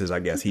Rufus's. I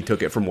guess he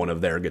took it from one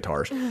of their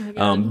guitars.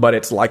 But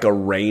it's like a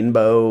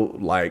rainbow,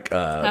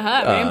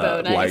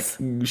 rainbow, nice.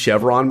 like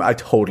chevron. I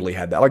totally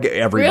had that. Like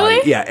everybody,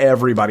 really? Yeah,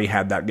 everybody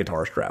had that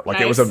guitar strap. Like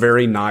It was a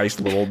very nice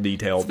little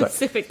detailed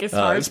specific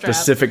guitar strap.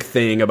 Specific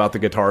thing about the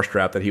guitar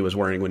strap that he was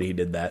wearing when he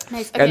did that.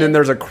 Nice. Okay. And then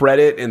there's a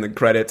credit in the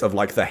credits of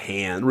like the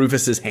hand,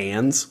 Rufus's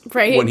hands,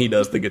 when he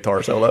does the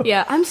guitar solo.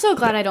 Yeah, I'm so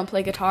glad I don't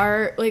play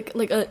guitar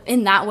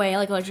in that way,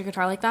 like electric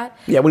guitar like that.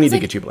 Yeah, we need to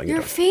get you playing your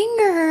guitar.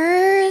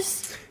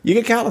 Fingers. You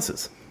get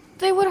calluses.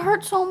 They would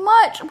hurt so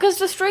much because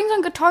the strings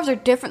on guitars are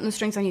different than the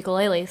strings on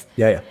ukuleles.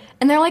 Yeah.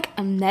 And they're like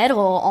a metal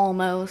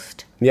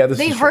almost. Yeah,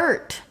 they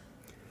hurt.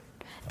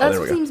 That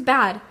seems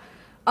bad.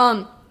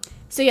 So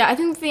yeah, I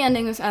think the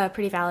ending was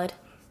pretty valid.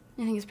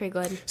 I think it's pretty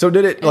good. So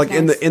did it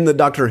in the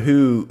Doctor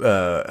Who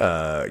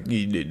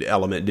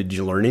element? Did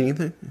you learn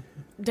anything?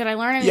 Did I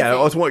learn anything?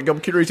 Yeah, I'm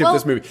curious if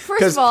this movie.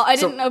 First of all, I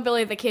didn't know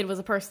Billy the Kid was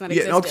a person that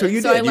existed. So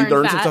you did. You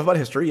learned some stuff about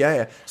history.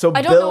 Yeah. So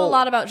I don't know a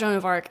lot about Joan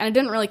of Arc, and I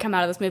didn't really come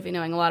out of this movie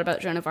knowing a lot about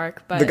Joan of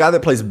Arc. But the guy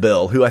that plays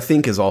Bill, who I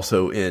think is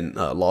also in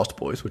Lost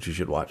Boys, which you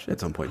should watch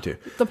at some point too.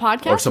 The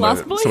podcast,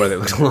 Lost Boys? Somebody that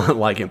looks a lot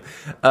like him.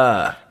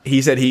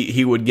 He said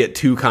he would get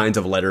two kinds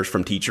of letters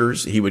from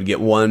teachers. He would get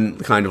one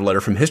kind of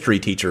letter from history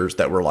teachers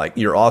that were like,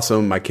 "You're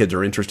awesome. My kids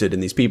are interested in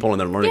these people, and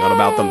they're learning all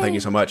about them. Thank you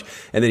so much."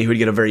 And then he would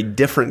get a very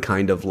different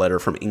kind of letter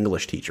from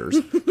English teachers.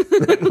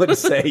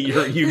 Let's say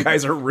you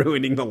guys are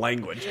ruining the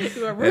language.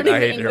 You are ruining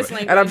the English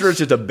language. And I'm sure it's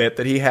just a bit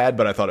that he had,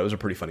 but I thought it was a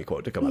pretty funny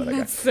quote to come out of that guy.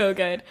 That's so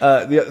good.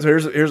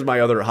 So here's my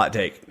other hot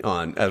take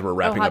on as we're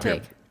wrapping up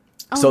here.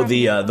 So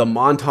the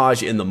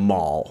montage in the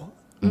mall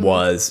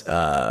was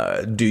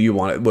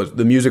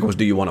the music was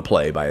 "Do You Want to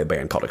Play" by a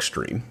band called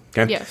Extreme.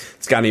 Okay, yes.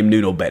 This guy named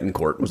Nuno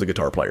Betancourt was a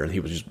guitar player, and he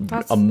was just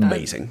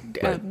amazing.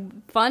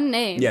 Fun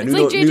name. Yeah, it's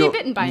like JJ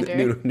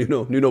Bittenbinder.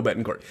 Nuno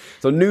Betancourt.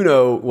 So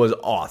Nuno was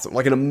awesome,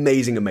 like an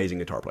amazing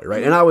guitar player,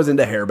 right? And I was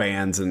into hair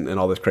bands and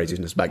all this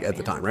craziness back at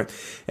the time, right?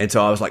 And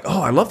so I was like,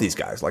 oh, I love these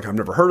guys. Like I've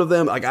never heard of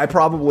them. Like I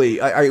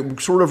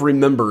sort of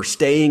remember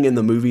staying in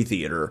the movie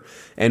theater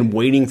and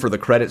waiting for the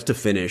credits to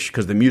finish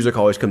because the music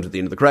always comes at the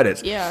end of the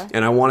credits. Yeah.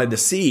 And I wanted to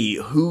see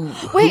who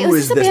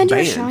is this band. You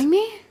were showing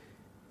me?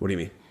 What do you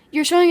mean?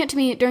 You're showing it to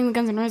me during the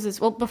Guns N'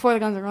 Roses. Well, before the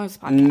Guns N' Roses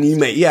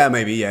podcast.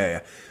 Maybe.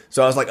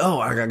 So I was like, oh,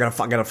 I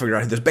gotta figure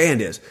out who this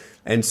band is.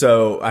 And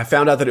so I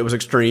found out that it was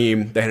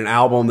Extreme. They had an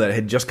album that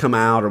had just come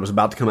out or was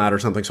about to come out or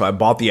something. So I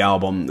bought the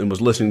album and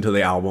was listening to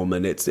the album,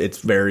 and it's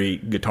very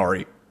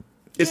guitar-y.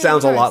 It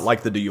sounds a lot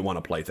like the "Do You Want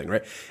to Play" thing,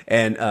 right?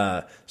 And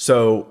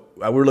so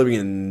we were living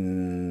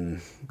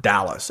in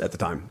Dallas at the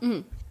time.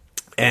 Mm-hmm.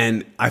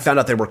 And I found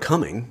out they were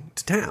coming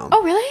to town.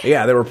 Oh, really?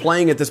 Yeah, they were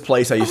playing at this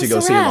place I used to go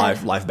see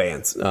rad. live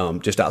bands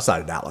just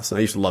outside of Dallas. And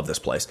I used to love this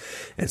place.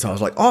 And so I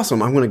was like,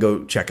 awesome, I'm going to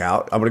go check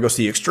out. I'm going to go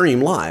see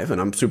Extreme live, and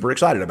I'm super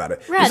excited about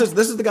it.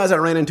 This is the guys I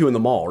ran into in the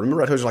mall.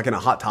 Remember I told you like in a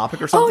Hot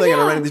Topic or something? And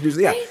I ran into these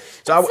dudes. Yeah.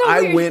 So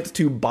I went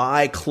to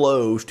buy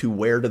clothes to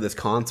wear to this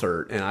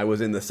concert, and I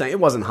was in the same. It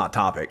wasn't Hot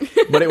Topic,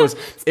 but it was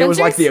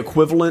like the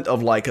equivalent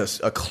of like a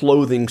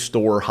clothing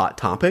store Hot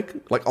Topic,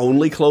 like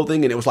only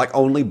clothing, and it was like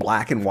only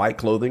black and white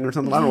clothing or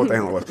something. I don't know what the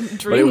hell it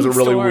was, but it was a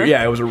really weird.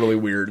 Yeah, it was a really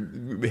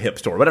weird hip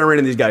store. But I ran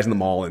into these guys in the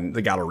mall in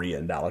the Galleria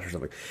in Dallas or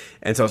something,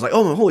 and so I was like,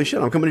 "Oh, holy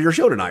shit, I'm coming to your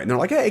show tonight!" And they're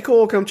like, "Hey,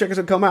 cool, come check us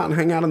out, come out and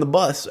hang out on the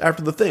bus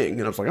after the thing."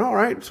 And I was like, "All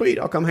right, sweet,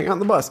 I'll come hang out on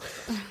the bus."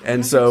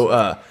 And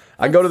so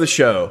I go to the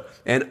show,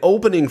 and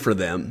opening for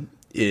them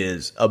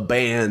is a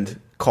band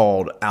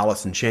called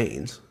Alice in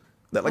Chains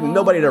that like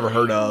nobody had ever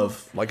heard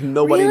of. Like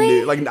nobody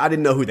knew. Like I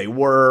didn't know who they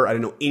were. I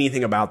didn't know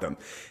anything about them.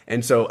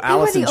 And so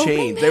Alice in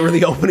Chains, they were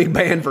the opening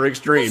band for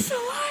Extreme. So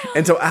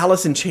and so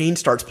Alice in Chains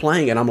starts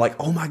playing, and I'm like,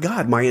 oh my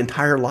God, my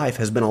entire life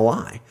has been a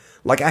lie.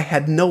 Like I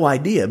had no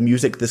idea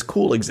music this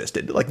cool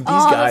existed. Like these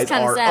guys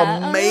are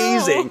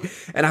amazing.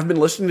 And I've been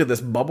listening to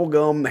this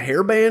bubblegum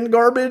hairband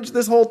garbage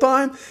this whole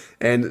time.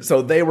 And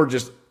so they were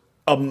just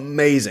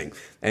amazing.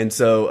 And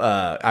so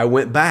I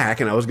went back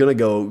and I was going to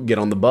go get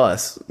on the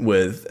bus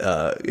with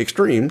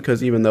Extreme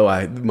because even though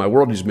my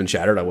world has been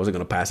shattered, I wasn't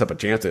going to pass up a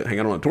chance to hang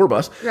out on a tour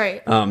bus.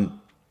 Right.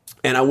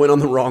 And I went on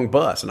the wrong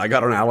bus, and I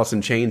got on Alice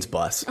in Chains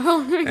bus.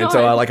 Oh my God. And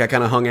so I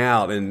kind of hung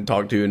out and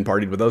talked to and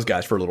partied with those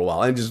guys for a little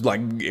while, and just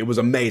it was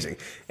amazing.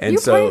 And you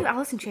so partied with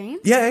Alice in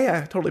Chains?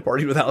 Yeah, totally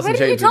partied with Alice in Chains.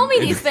 Why didn't you tell me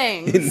these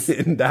things?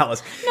 In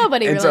Dallas.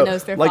 Nobody really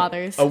knows their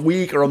fathers. A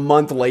week or a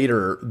month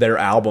later, their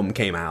album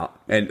came out,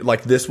 and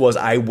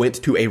I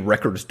went to a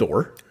record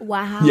store.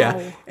 Wow.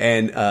 Yeah,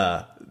 and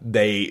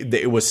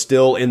it was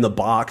still in the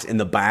box in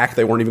the back.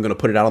 They weren't even going to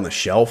put it out on the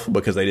shelf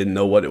because they didn't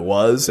know what it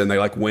was. And they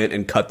went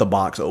and cut the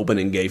box open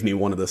and gave me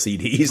one of the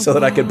CDs so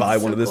that I could buy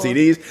one of the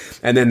CDs.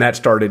 And then that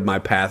started my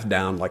path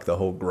down the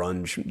whole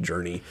grunge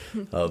journey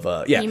of,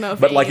 Emo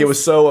but phase. it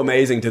was so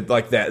amazing to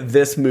that.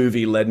 This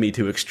movie led me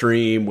to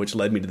Extreme, which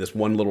led me to this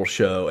one little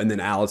show. And then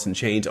Alice in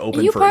Chains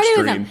opened You for partied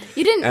with Extreme. them.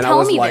 You didn't and tell I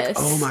was me like, this.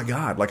 oh my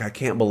God, I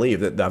can't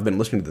believe that I've been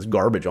listening to this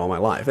garbage all my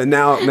life. And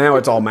now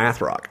it's all math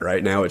rock,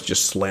 right? Now it's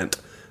just Slint.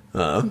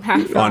 On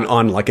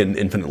an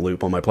infinite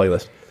loop on my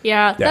playlist.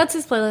 Yeah, that's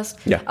his playlist.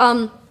 Yeah.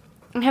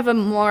 I have a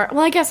more. Well,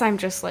 I guess I'm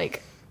just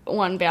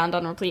one band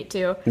on repeat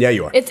too. Yeah,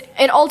 you are.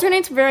 It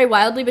alternates very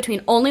wildly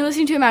between only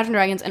listening to Imagine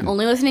Dragons and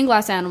only listening to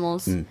Glass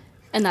Animals, and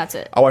that's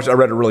it. I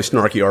read a really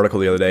snarky article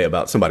the other day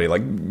about somebody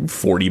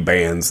 40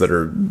 bands that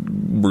are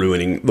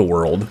ruining the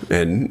world,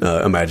 and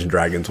Imagine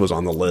Dragons was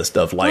on the list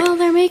of Well,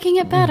 they're making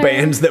it better.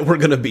 bands that we're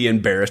going to be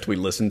embarrassed we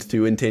listened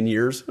to in 10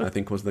 years. I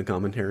think was the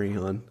commentary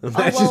on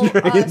Imagine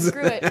Dragons.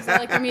 Screw it, because I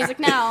like their music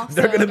now.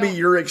 They're so going to be don't-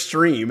 your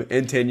Extreme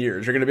in 10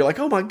 years. You're going to be like,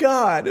 oh my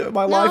God,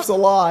 my life's a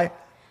lie.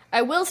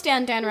 I will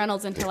stand Dan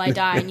Reynolds until I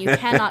die, and you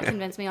cannot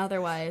convince me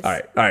otherwise. All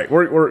right.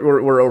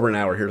 We're over an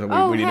hour here, so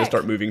we need to heck.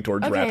 start moving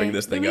towards Okay, wrapping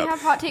this thing do we up.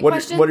 have hot take what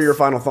questions? are your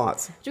final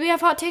thoughts? Do we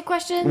have hot take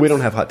questions? We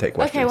don't have hot take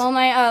questions. Okay, well,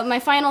 my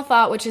final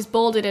thought, which is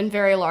bolded and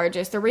very large,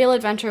 is the real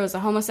adventure was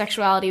the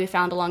homosexuality we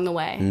found along the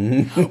way.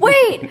 Mm-hmm.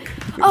 Wait!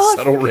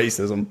 Subtle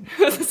racism.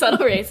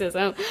 Subtle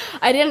racism.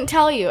 I didn't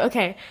tell you.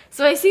 Okay,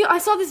 so I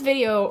saw this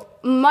video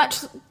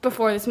much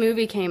before this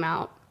movie came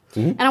out,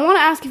 and I want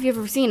to ask if you've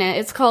ever seen it.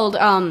 It's called,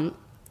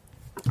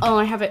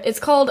 I have it. It's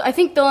called, I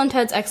think, Bill and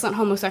Ted's Excellent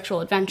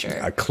Homosexual Adventure.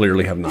 I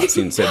clearly have not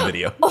seen said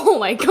video. Oh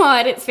my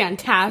God, it's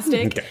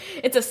fantastic. Okay.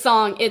 It's a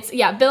song.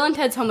 Bill and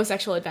Ted's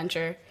Homosexual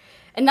Adventure.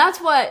 And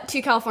that's what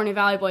Two California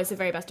Valley Boys, The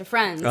Very Best of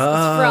Friends, is from.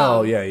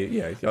 Oh, yeah.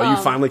 Oh, you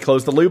finally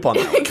closed the loop on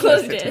that one.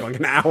 Closed It it. took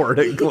an hour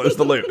to close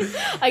the loop.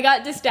 I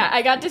got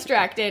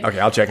distracted. Okay,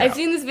 I'll check it out. I've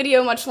seen this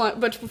video much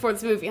before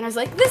this movie, and I was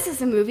like, this is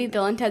the movie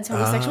Bill and Ted's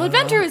Homosexual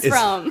Adventure is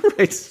from.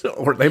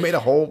 They made a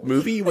whole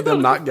movie with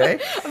them not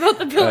gay? About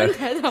the Bill and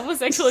Ted's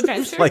Homosexual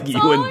Adventure Like song.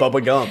 you and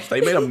Bubba Gump.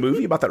 They made a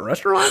movie about that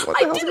restaurant? What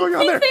the I hell's didn't going on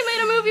think there? they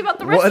made a movie about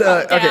the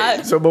restaurant, Okay,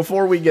 Dad. so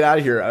before we get out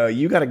of here,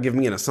 you got to give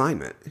me an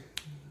assignment.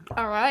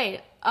 All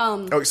right.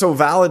 So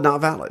valid, not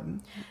valid?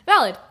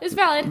 Valid. It's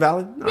valid.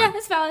 Valid? All Yeah, right.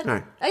 it's valid. All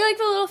right. I like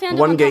the little fandom.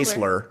 One on gay Tumblr.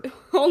 slur.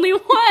 Only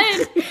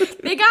one.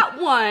 They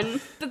got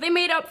one, but they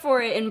made up for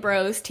it in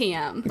Bros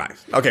TM.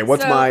 Nice. Okay,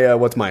 what's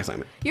my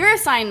assignment? Your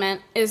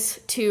assignment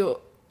is to.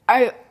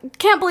 I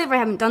can't believe I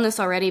haven't done this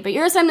already, but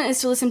your assignment is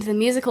to listen to the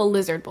musical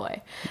Lizard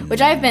Boy,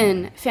 which I've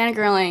been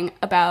fangirling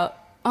about.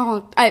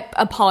 Oh, I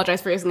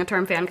apologize for using the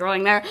term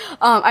fangirling there.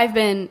 I've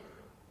been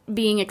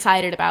being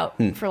excited about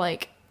for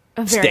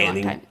a very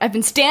long time. I've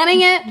been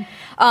standing it.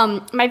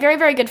 My very,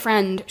 very good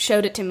friend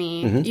showed it to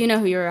me. Mm-hmm. You know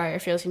who you are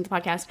if you're listening to the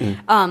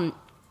podcast.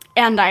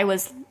 And I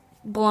was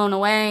blown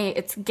away.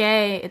 It's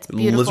gay. It's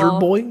beautiful. Lizard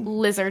Boy?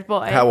 Lizard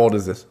Boy. How old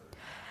is this?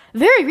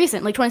 Very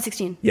recent,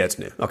 2016. Yeah, it's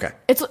new. Okay.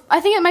 I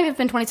think it might have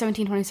been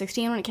 2017,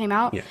 2016 when it came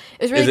out. Yeah.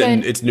 It was really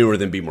good. It's newer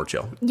than Be More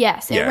Chill.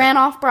 Yes, it Yeah. ran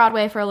off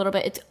Broadway for a little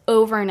bit. It's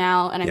over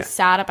now, and I'm Yeah.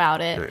 sad about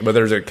it. But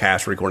there's a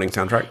cast recording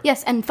soundtrack?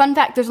 Yes, and fun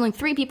fact, there's only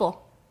 3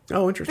 people.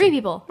 Oh, interesting. 3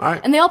 people. All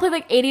right. And they all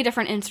play 80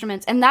 different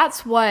instruments. And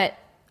that's what,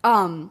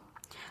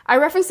 I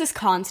reference this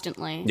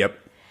constantly. Yep.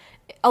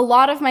 A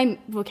lot of my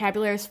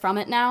vocabulary is from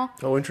it now.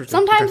 Oh, interesting.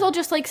 Sometimes Okay. I'll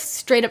just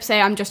straight up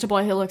say, I'm just a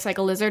boy who looks like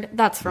a lizard.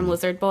 That's from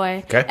Lizard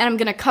Boy. Okay. And I'm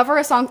going to cover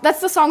a song.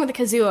 That's the song with the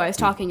kazoo I was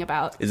talking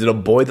about. Is it a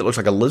boy that looks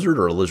like a lizard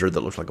or a lizard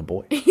that looks like a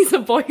boy? He's a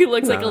boy who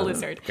looks like a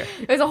lizard. Okay.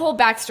 There's a whole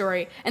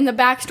backstory. And the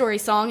backstory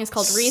song is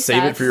called Recess.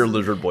 Save it for your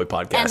Lizard Boy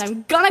podcast. And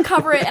I'm going to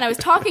cover it. And I was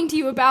talking to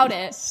you about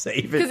it. Save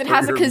it because it for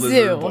has a your kazoo.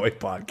 Lizard Boy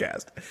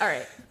podcast. All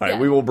right. All right, Yeah.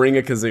 we will bring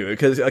a kazoo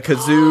because a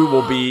kazoo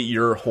will be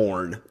your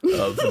horn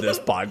of this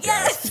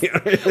podcast.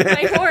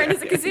 My horn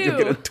is a kazoo. You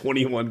get a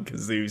 21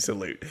 kazoo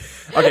salute.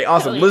 Okay,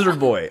 awesome. yeah. Lizard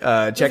Boy.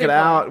 Check Lizard it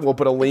out. Boy. We'll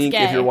put a link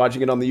It's if you're gay.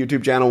 watching it on the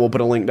YouTube channel. We'll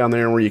put a link down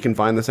there where you can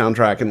find the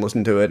soundtrack and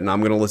listen to it. And I'm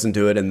going to listen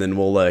to it, and then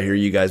we'll hear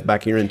you guys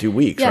back here in 2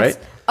 weeks, Yes.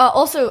 right?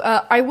 Also,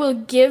 I will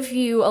give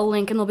you a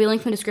link, and there'll be a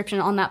link in the description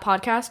on that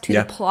podcast to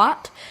the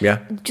plot. Yeah.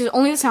 Just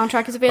only the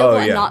soundtrack is available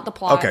and not the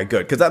plot. Okay,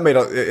 good. Because that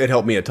it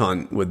helped me a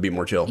ton with Be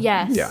More Chill.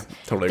 Yes. Yeah,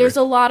 totally. There's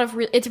a lot of...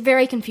 it's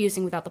very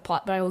confusing without the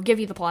plot, but I will give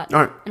you the plot.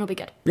 All right. And it'll be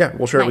good. Yeah,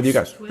 we'll share it with you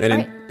guys.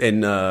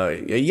 And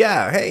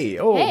hey,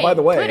 by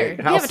the way, Twitter.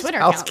 We have a Twitter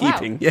account.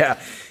 housekeeping. Wow. Yeah.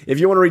 If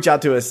you want to reach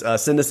out to us,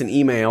 send us an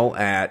email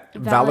at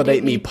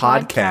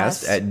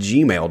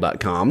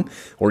validatemepodcast@gmail.com,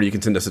 or you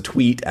can send us a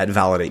tweet at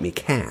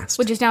validatemecast.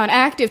 Which is now an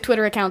active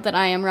Twitter account that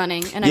I am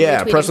running. And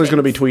I'm Presley's going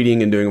to be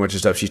tweeting and doing a bunch of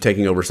stuff. She's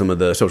taking over some of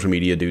the social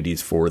media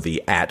duties for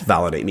the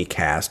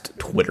 @ValidateMeCast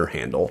Twitter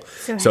handle.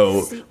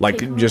 So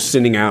just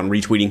sending out and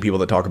retweeting people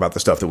that talk about the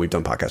stuff that we've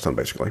done podcasts on,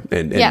 basically,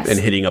 and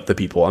hitting up the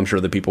people. I'm sure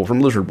the people from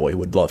Lizard Boy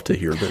would love to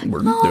hear that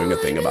we're doing a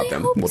thing about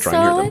them. We'll try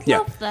and hear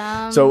them. Love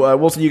them. So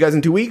we'll see you guys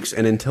in 2 weeks,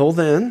 and until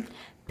then,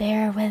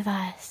 bear with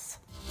us.